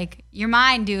I was like, you're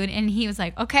mine, dude. And he was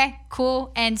like, okay,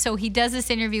 cool. And so he does this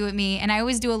interview with me. And I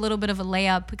always do a little bit of a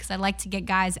layup because I like to get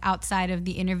guys outside of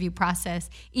the interview process,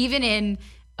 even in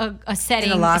a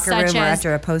setting in a locker such room or as,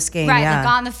 after a post game. right, Yeah. like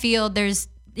on the field, there's,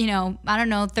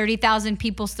 30,000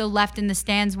 people still left in the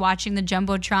stands watching the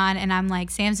Jumbotron. And I'm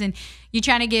like, Samson, you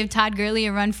trying to give Todd Gurley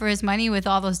a run for his money with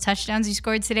all those touchdowns he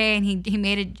scored today? And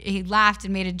he laughed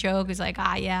and made a joke. It was like,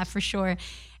 yeah, for sure.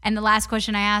 And the last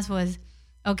question I asked was,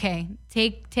 okay,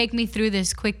 take me through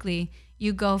this quickly.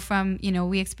 You go from,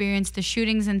 we experienced the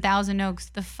shootings in Thousand Oaks,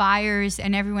 the fires,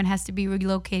 and everyone has to be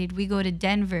relocated. We go to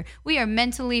Denver. We are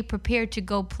mentally prepared to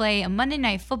go play a Monday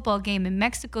Night Football game in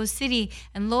Mexico City.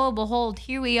 And lo and behold,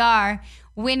 here we are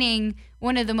winning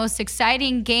one of the most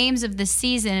exciting games of the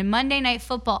season, Monday Night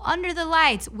Football, under the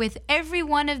lights, with every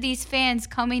one of these fans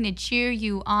coming to cheer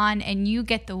you on, and you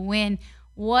get the win.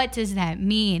 what does that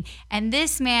mean? And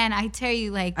this man, I tell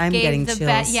you, like, I'm getting gave the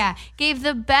chills. gave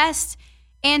the best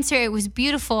answer. It was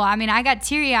beautiful. I mean, I got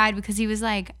teary-eyed because he was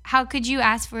like, how could you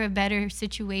ask for a better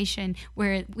situation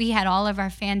where we had all of our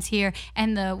fans here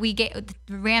and the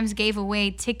Rams gave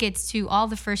away tickets to all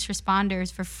the first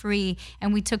responders for free,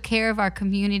 and we took care of our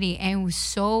community, and it was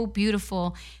so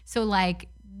beautiful. So, like,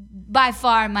 by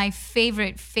far my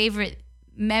favorite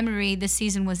memory this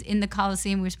season was in the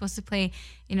Coliseum. We were supposed to play,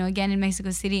 again in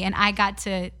Mexico City, and I got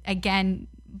to, again,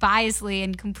 biasly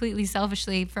and completely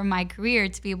selfishly for my career,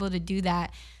 to be able to do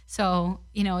that. So,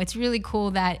 it's really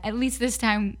cool that at least this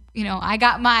time, I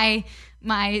got my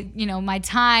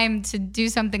time to do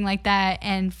something like that,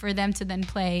 and for them to then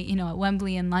play, at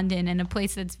Wembley in London, and a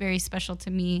place that's very special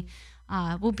to me,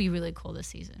 will be really cool this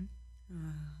season.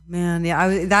 Man, yeah,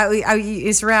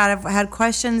 it's rad. I've had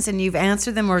questions and you've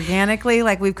answered them organically.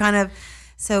 Like we've kind of,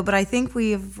 but I think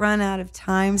we've run out of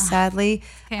time, sadly.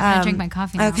 Okay, I'm gonna drink my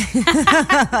coffee now. Okay.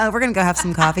 We're gonna go have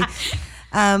some coffee.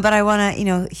 But I want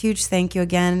to, huge thank you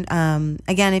again.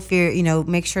 Again, if you're,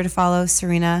 make sure to follow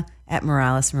Serena at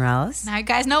Morales. Now you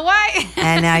guys know why.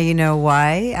 And now you know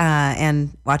why.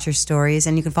 And watch her stories.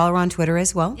 And you can follow her on Twitter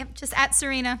as well. Yep, just at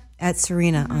Serena. At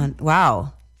Serena on,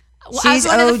 wow. Well, she's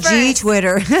OG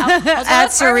Twitter. At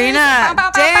Serena.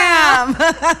 Damn.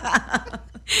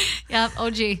 Yep,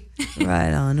 OG.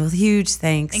 Right on. Well, huge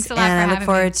thanks. Thanks a lot and for I look having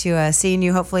forward me. to seeing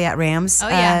you hopefully at Rams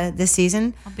this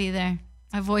season. I'll be there.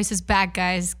 My voice is back,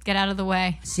 guys. Get out of the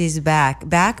way. She's back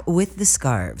with the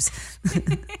scarves.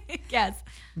 Yes.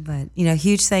 But,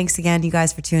 huge thanks again, you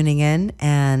guys, for tuning in,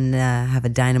 and have a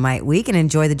dynamite week and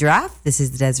enjoy the draft. This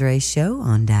is the Desiree Show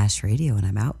on Dash Radio, and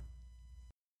I'm out.